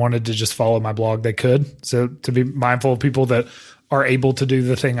someone wanted to just follow my blog, they could. So to be mindful of people that are able to do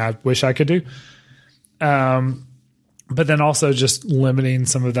the thing I wish I could do. But then also just limiting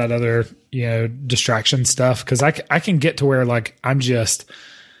some of that other, distraction stuff. Cause I can get to where like I'm just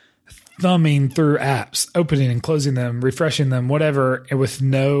thumbing through apps, opening and closing them, refreshing them, whatever, and with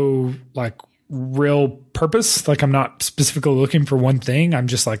no like real purpose. Like I'm not specifically looking for one thing. I'm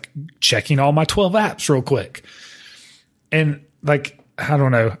just like checking all my 12 apps real quick. And like, I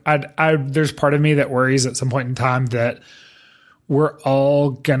don't know. There's part of me that worries at some point in time that we're all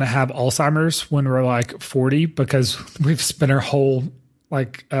going to have Alzheimer's when we're like 40 because we've spent our whole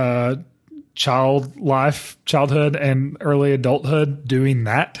like childhood and early adulthood doing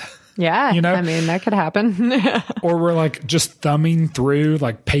that. Yeah. I mean, that could happen. Or we're like just thumbing through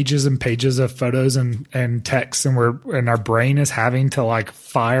like pages and pages of photos and texts and our brain is having to like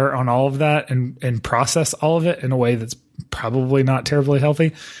fire on all of that and process all of it in a way that's probably not terribly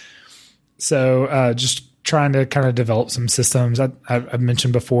healthy. So just trying to kind of develop some systems. I've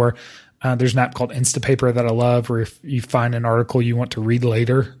mentioned before, There's an app called Instapaper that I love, where if you find an article you want to read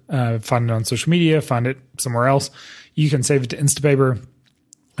later, find it on social media, find it somewhere else, you can save it to Instapaper,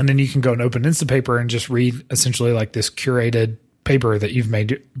 and then you can go and open Instapaper and just read essentially like this curated paper that you've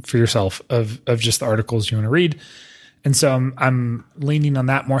made for yourself of just the articles you want to read. And so I'm leaning on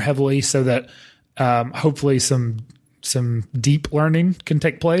that more heavily so that hopefully some deep learning can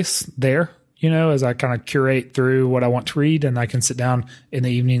take place there, as I kind of curate through what I want to read, and I can sit down in the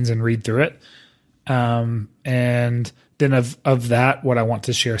evenings and read through it. And then of that, what I want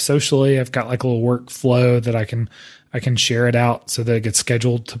to share socially, I've got like a little workflow that I can share it out so that it gets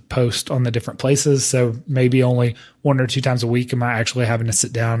scheduled to post on the different places. So maybe only 1 or 2 times a week am I actually having to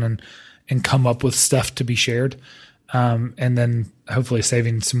sit down and come up with stuff to be shared. And then hopefully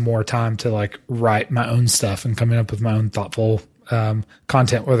saving some more time to like write my own stuff and coming up with my own thoughtful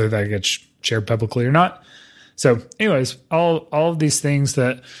content, whether that gets shared publicly or not. So anyways, all of these things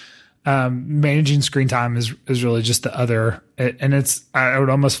that managing screen time is really just the other, and I would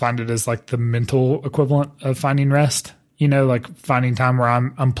almost find it as like the mental equivalent of finding rest, like finding time where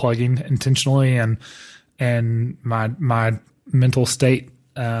I'm unplugging intentionally and my mental state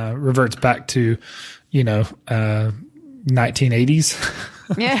reverts back to 1980s.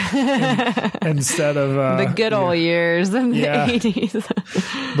 Yeah. Instead of the good old years in the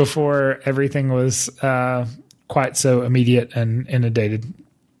 80s. Before everything was quite so immediate and inundated.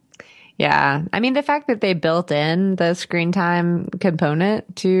 Yeah. I mean, the fact that they built in the screen time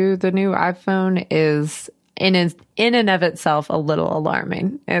component to the new iPhone is in and of itself a little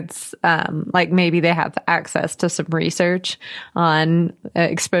alarming. It's like maybe they have access to some research on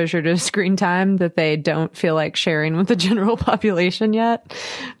exposure to screen time that they don't feel like sharing with the general population yet.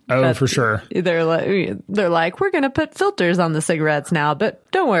 Oh, but for sure. They're like, we're going to put filters on the cigarettes now, but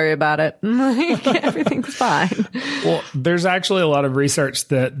don't worry about it. Everything's fine. Well, there's actually a lot of research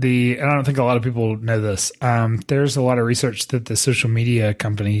that and I don't think a lot of people know this. There's a lot of research that the social media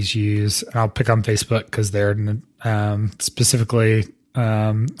companies use. I'll pick on Facebook because they're specifically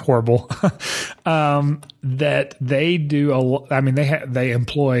horrible. That they do they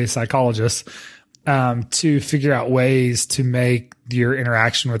employ psychologists to figure out ways to make your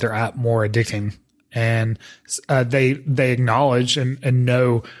interaction with their app more addicting. And they acknowledge and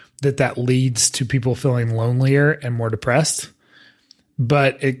know that leads to people feeling lonelier and more depressed,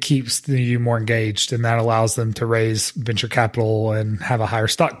 but it keeps you more engaged, and that allows them to raise venture capital and have a higher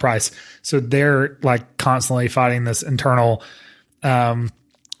stock price. So they're like constantly fighting this internal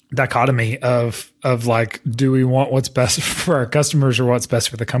dichotomy of like, do we want what's best for our customers or what's best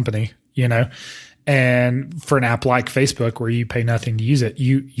for the company, And for an app like Facebook, where you pay nothing to use it,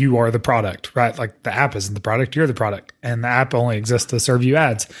 you are the product, right? Like the app isn't the product, you're the product, and the app only exists to serve you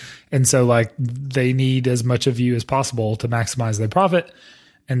ads. And so like they need as much of you as possible to maximize their profit.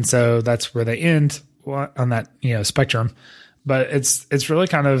 And so that's where they end on that, spectrum. But it's really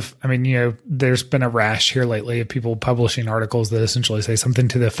kind of, there's been a rash here lately of people publishing articles that essentially say something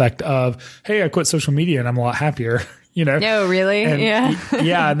to the effect of, hey, I quit social media and I'm a lot happier. No, really? And, yeah.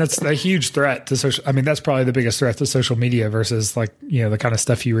 Yeah. And that's a huge threat to social. That's probably the biggest threat to social media versus like, the kind of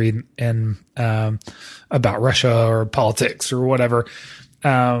stuff you read in, about Russia or politics or whatever.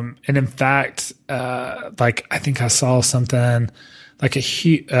 And in fact, like I think I saw something like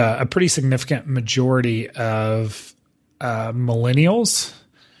a pretty significant majority of, millennials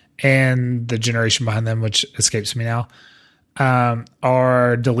and the generation behind them, which escapes me now,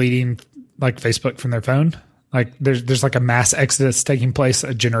 are deleting like Facebook from their phone. Like there's like a mass exodus taking place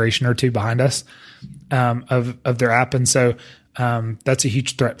a generation or two behind us, of their app. And so, that's a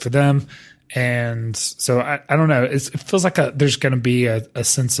huge threat for them. And so I don't know. It feels like there's going to be a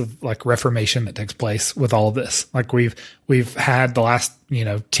sense of like reformation that takes place with all of this. Like we've had the last,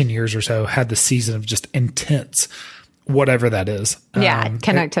 10 years or so had the season of just intense, whatever that is.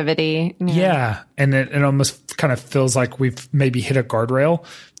 Connectivity. Yeah. And it almost kind of feels like we've maybe hit a guardrail,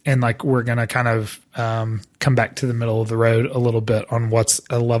 and like we're going to kind of come back to the middle of the road a little bit on what's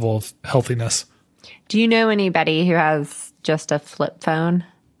a level of healthiness. Do you know anybody who has just a flip phone?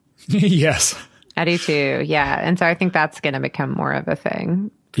 Yes. I do too. Yeah. And so I think that's going to become more of a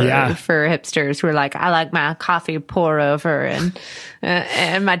thing for hipsters who are like, I like my coffee pour over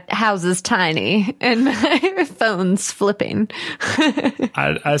and my house is tiny and my phone's flipping.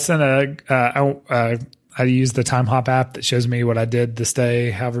 I sent I use the Time Hop app that shows me what I did this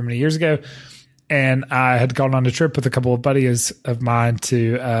day, however many years ago. And I had gone on a trip with a couple of buddies of mine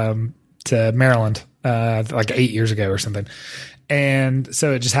to Maryland, like 8 years ago or something. And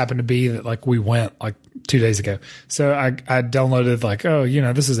so it just happened to be that like we went like 2 days ago. So I downloaded like,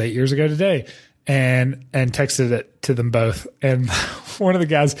 this is 8 years ago today. and texted it to them both. And one of the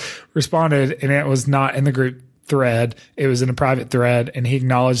guys responded, and it was not in the group thread. It was in a private thread, and he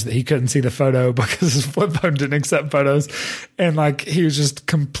acknowledged that he couldn't see the photo because his flip phone didn't accept photos. And like, he was just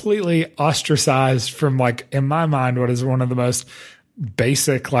completely ostracized from, like, in my mind, what is one of the most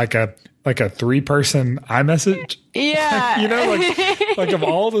basic, like a 3-person iMessage. Yeah. You know, like of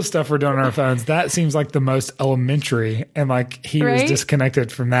all the stuff we're doing on our phones, that seems like the most elementary. And like, he was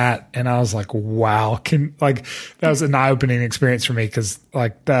disconnected from that. And I was like, wow, that was an eye-opening experience for me. Cause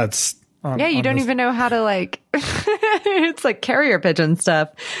like, that's, you don't even know how to like, it's like carrier pigeon stuff.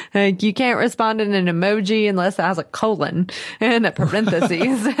 Like, you can't respond in an emoji unless it has a colon and a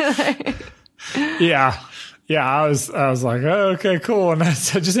parentheses. Yeah. Yeah, I was like, oh, okay, cool. And I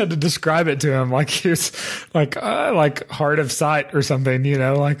just had to describe it to him like he was like hard of sight or something, you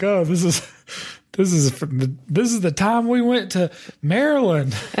know, like, oh, this is the time we went to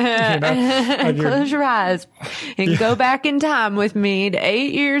Maryland. You know? Like, close your eyes and go back in time with me to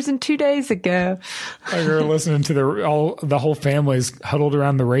 8 years and 2 days ago. Like, you're listening to the whole family's huddled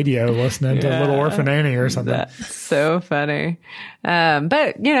around the radio listening to Little Orphan Annie or something. That's so funny.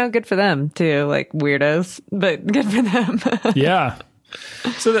 But you know, good for them too, like weirdos, but good for them. Yeah.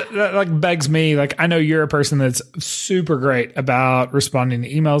 So that like begs me, like, I know you're a person that's super great about responding to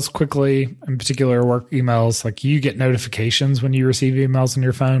emails quickly, in particular work emails. Like, you get notifications when you receive emails on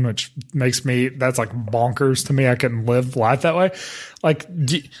your phone, which makes me, that's like bonkers to me. I couldn't live life that way. Like,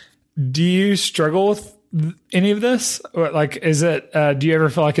 do you struggle with any of this? Or like, is it, do you ever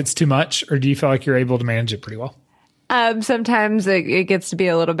feel like it's too much, or do you feel like you're able to manage it pretty well? Sometimes it gets to be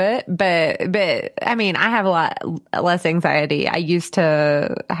a little bit, but I mean, I have a lot less anxiety. I used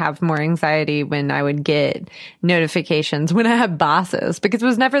to have more anxiety when I would get notifications when I had bosses, because it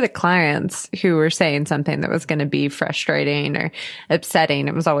was never the clients who were saying something that was going to be frustrating or upsetting.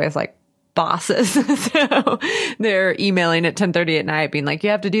 It was always like bosses. So they're emailing at 10:30 at night being like, you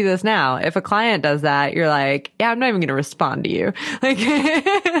have to do this now. If a client does that, you're like, yeah, I'm not even going to respond to you. Like,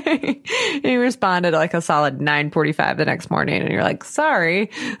 you responded like a solid 9:45 the next morning, and you're like,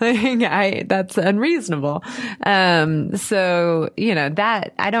 sorry, like, that's unreasonable. So, you know,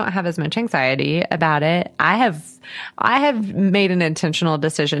 that I don't have as much anxiety about it. I have made an intentional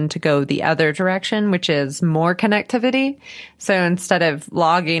decision to go the other direction, which is more connectivity. So instead of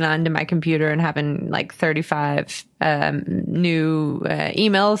logging onto my computer and having like 35 new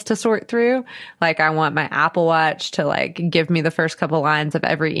emails to sort through, like, I want my Apple Watch to like give me the first couple lines of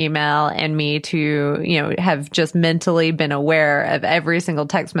every email, and me to, you know, have just mentally been aware of every single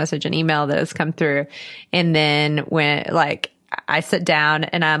text message and email that has come through. And then when like I sit down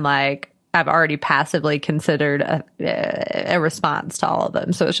and I'm like, I've already passively considered a response to all of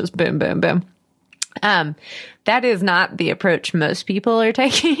them. So it's just boom, boom, boom. That is not the approach most people are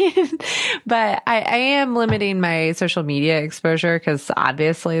taking, but I am limiting my social media exposure, because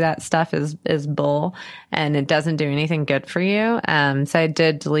obviously that stuff is bull and it doesn't do anything good for you. So I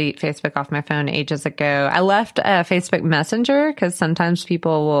did delete Facebook off my phone ages ago. I left Facebook Messenger because sometimes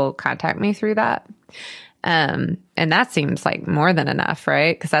people will contact me through that. And that seems like more than enough,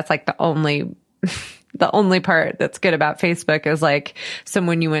 right? Because that's like the only part that's good about Facebook is like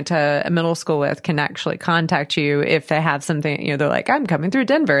someone you went to middle school with can actually contact you if they have something, you know, they're like, I'm coming through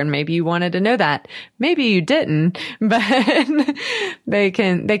Denver, and maybe you wanted to know that. Maybe you didn't, but they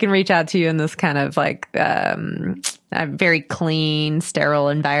can reach out to you in this kind of like, a very clean, sterile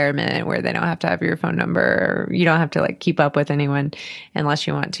environment where they don't have to have your phone number, or you don't have to like keep up with anyone unless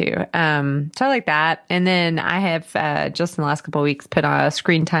you want to. So I like that. And then I have, just in the last couple of weeks, put on a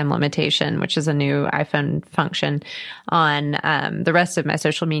screen time limitation, which is a new iPhone function on, the rest of my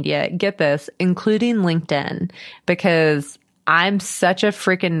social media. Get this, including LinkedIn, because I'm such a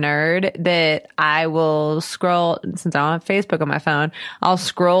freaking nerd that I will scroll, since I don't have Facebook on my phone, I'll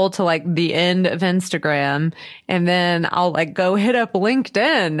scroll to like the end of Instagram, and then I'll like go hit up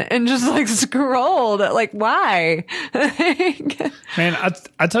LinkedIn and just like scroll. Like, why? Man,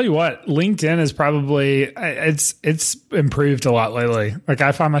 I tell you what, LinkedIn is probably, it's improved a lot lately. Like,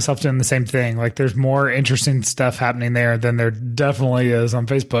 I find myself doing the same thing. Like, there's more interesting stuff happening there than there definitely is on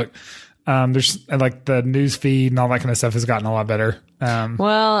Facebook. There's like the news feed and all that kind of stuff has gotten a lot better.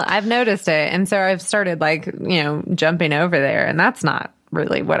 Well, I've noticed it. And so I've started like, you know, jumping over there, and that's not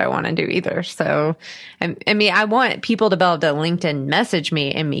really what I want to do either. So, I mean, I want people to be able to LinkedIn message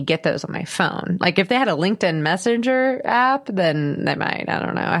me and me get those on my phone. Like, if they had a LinkedIn Messenger app, then they might. I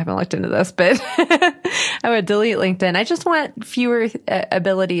don't know. I haven't looked into this, but I would delete LinkedIn. I just want fewer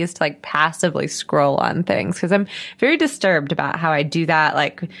abilities to like passively scroll on things, because I'm very disturbed about how I do that,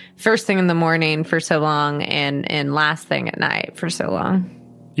 like first thing in the morning for so long and last thing at night for so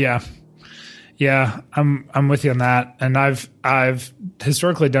long. Yeah. Yeah, I'm with you on that. And I've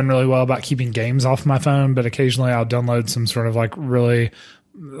historically done really well about keeping games off my phone, but occasionally I'll download some sort of like really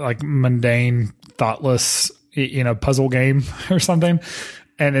like mundane, thoughtless, puzzle game or something.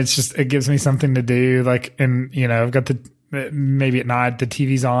 And it gives me something to do. Like, and I've got maybe at night the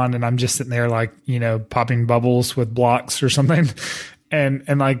TV's on and I'm just sitting there like, popping bubbles with blocks or something.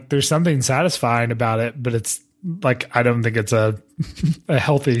 And like, there's something satisfying about it, but it's like, I don't think it's a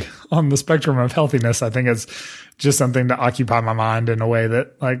healthy on the spectrum of healthiness. I think it's just something to occupy my mind in a way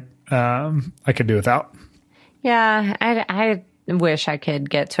that like, I could do without. Yeah. I wish I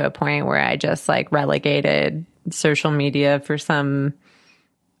could get to a point where I just like relegated social media for some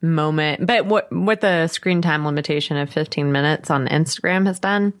moment. But what the screen time limitation of 15 minutes on Instagram has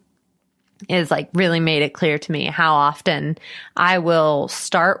done is like really made it clear to me how often I will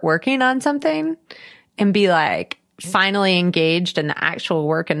start working on something and be like finally engaged in the actual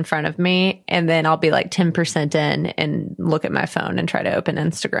work in front of me. And then I'll be like 10% in and look at my phone and try to open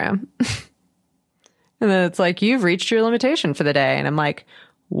Instagram. And then it's like, you've reached your limitation for the day. And I'm like,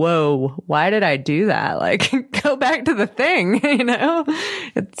 whoa, why did I do that? Like, go back to the thing,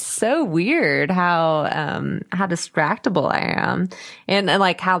 It's so weird how distractible I am. And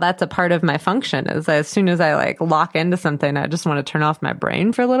like how that's a part of my function is as soon as I like lock into something, I just want to turn off my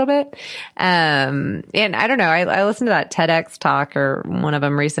brain for a little bit. And I don't know, I listened to that TEDx talk or one of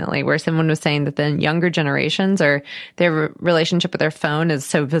them recently where someone was saying that the younger generations or their relationship with their phone is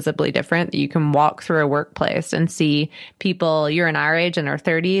so visibly different that you can walk through a workplace and see people you're in our age and our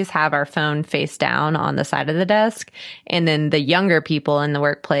 30s have our phone face down on the side of the desk. And then the younger people in the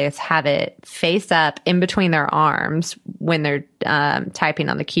workplace have it face up in between their arms when they're typing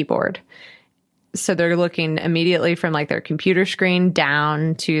on the keyboard. So they're looking immediately from like their computer screen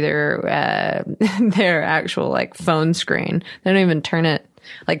down to their their actual like phone screen. They don't even turn it.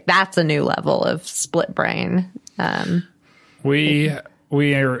 Like that's a new level of split brain.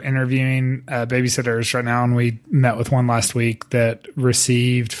 We are interviewing babysitters right now, and we met with one last week that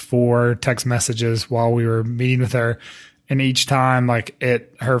received 4 text messages while we were meeting with her. And each time, like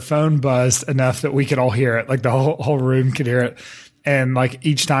her phone buzzed enough that we could all hear it, like the whole room could hear it. And like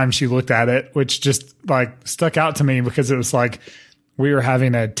each time she looked at it, which just like stuck out to me because it was like we were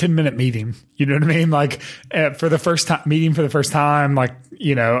having a 10-minute meeting. You know what I mean? Like for the first time, meeting for the first time, like,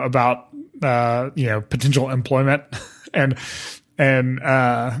 about, potential employment and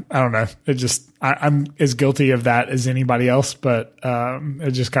I don't know. I'm as guilty of that as anybody else, but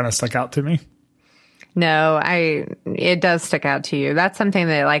it just kind of stuck out to me. No, it does stick out to you. That's something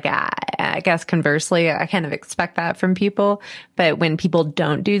that like, I guess conversely, I kind of expect that from people, but when people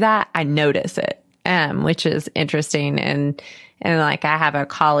don't do that, I notice it, which is interesting. And like, I have a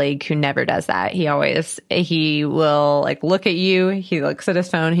colleague who never does that. He will like look at you. He looks at his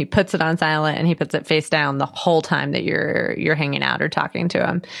phone, he puts it on silent and he puts it face down the whole time that you're hanging out or talking to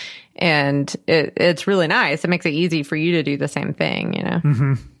him. And it's really nice. It makes it easy for you to do the same thing,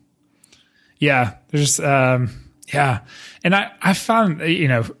 Mm-hmm. Yeah. There's, yeah. And I found,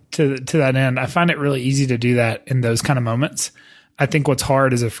 to that end, I find it really easy to do that in those kind of moments. I think what's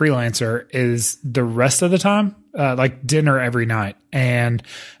hard as a freelancer is the rest of the time, like dinner every night. And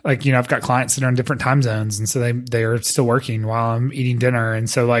like, I've got clients that are in different time zones. And so they are still working while I'm eating dinner. And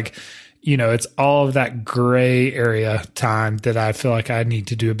so like, it's all of that gray area time that I feel like I need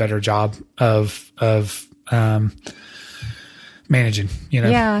to do a better job of managing,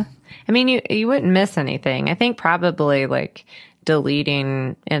 Yeah. I mean, you wouldn't miss anything. I think probably like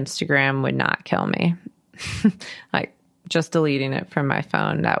deleting Instagram would not kill me. Like, just deleting it from my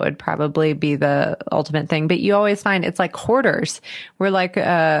phone, that would probably be the ultimate thing. But you always find it's like hoarders. We're like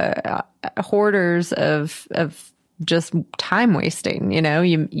hoarders of just time wasting.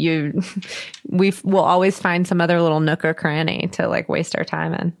 We will always find some other little nook or cranny to like waste our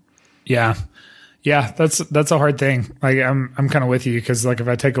time in. Yeah. Yeah, that's a hard thing. Like I'm kind of with you because like if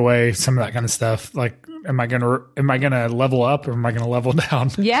I take away some of that kind of stuff, like am I gonna level up or am I gonna level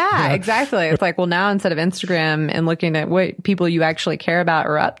down? Yeah, exactly. It's like, well, now instead of Instagram and looking at what people you actually care about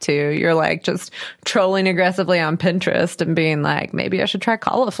are up to, you're like just trolling aggressively on Pinterest and being like, maybe I should try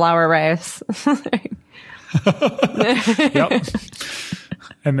cauliflower rice. Yep.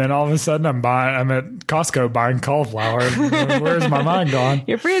 And then all of a sudden I'm at Costco buying cauliflower. Where's my mind gone?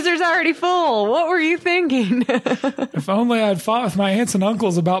 Your freezer's already full. What were you thinking? If only I'd fought with my aunts and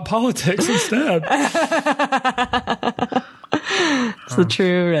uncles about politics instead. It's the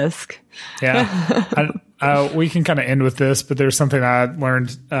true risk. Yeah. We can kind of end with this, but there's something I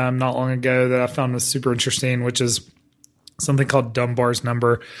learned not long ago that I found was super interesting, which is something called Dunbar's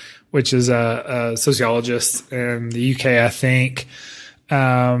number, which is a sociologist in the UK, I think.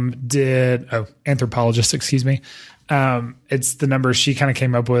 anthropologist, excuse me. It's the number she kind of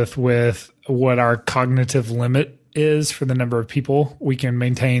came up with what our cognitive limit is for the number of people we can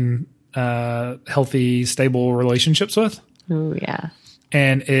maintain healthy, stable relationships with. Ooh, yeah.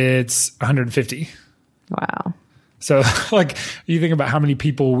 And it's 150. Wow. So, like, you think about how many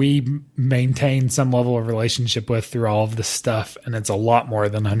people we maintain some level of relationship with through all of this stuff, and it's a lot more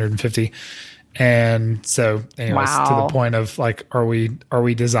than 150. And so, anyways, to the point of like, are we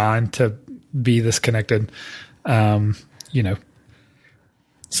designed to be this connected? Some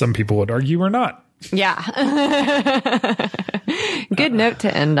people would argue we're not. Yeah. Good note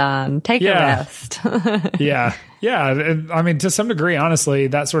to end on. Take a rest. Yeah. And, I mean, to some degree, honestly,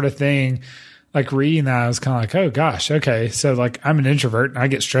 that sort of thing, like reading that, I was kind of like, oh gosh, okay. So like I'm an introvert and I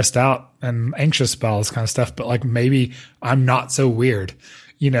get stressed out and anxious about all this kind of stuff, but like maybe I'm not so weird,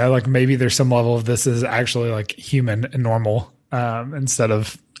 like maybe there's some level of this is actually like human and normal, instead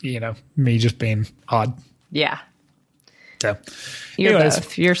of, me just being odd. Yeah. So You're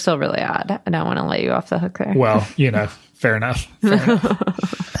both. You're still really odd. I don't want to let you off the hook there. Well, fair enough.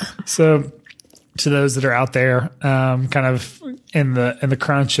 So to those that are out there, kind of in the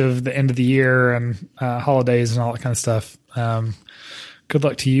crunch of the end of the year and holidays and all that kind of stuff, good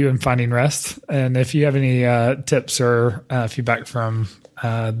luck to you in finding rest. And if you have any tips or feedback from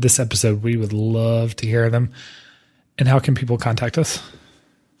this episode, we would love to hear them. And how can people contact us?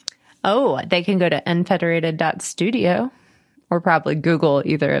 Oh, they can go to unfederated.studio. Or probably Google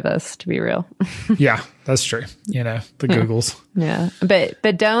either of us, to be real. Yeah, that's true. The Googles. Yeah. But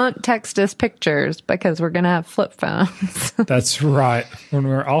don't text us pictures because we're going to have flip phones. That's right. When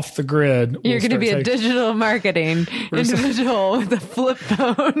we're off the grid, you're going to be a digital marketing individual with a flip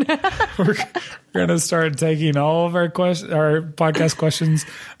phone. We're going to start taking all of our podcast questions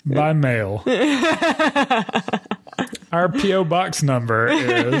by mail. Our P.O. box number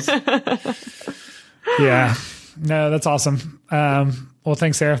is... Yeah. No, that's awesome. Well,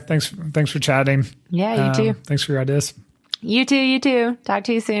 thanks, Sarah. Thanks for chatting. Yeah, you too. Thanks for your ideas. You too. Talk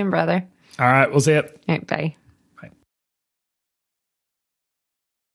to you soon, brother. All right, we'll see you. All right, bye.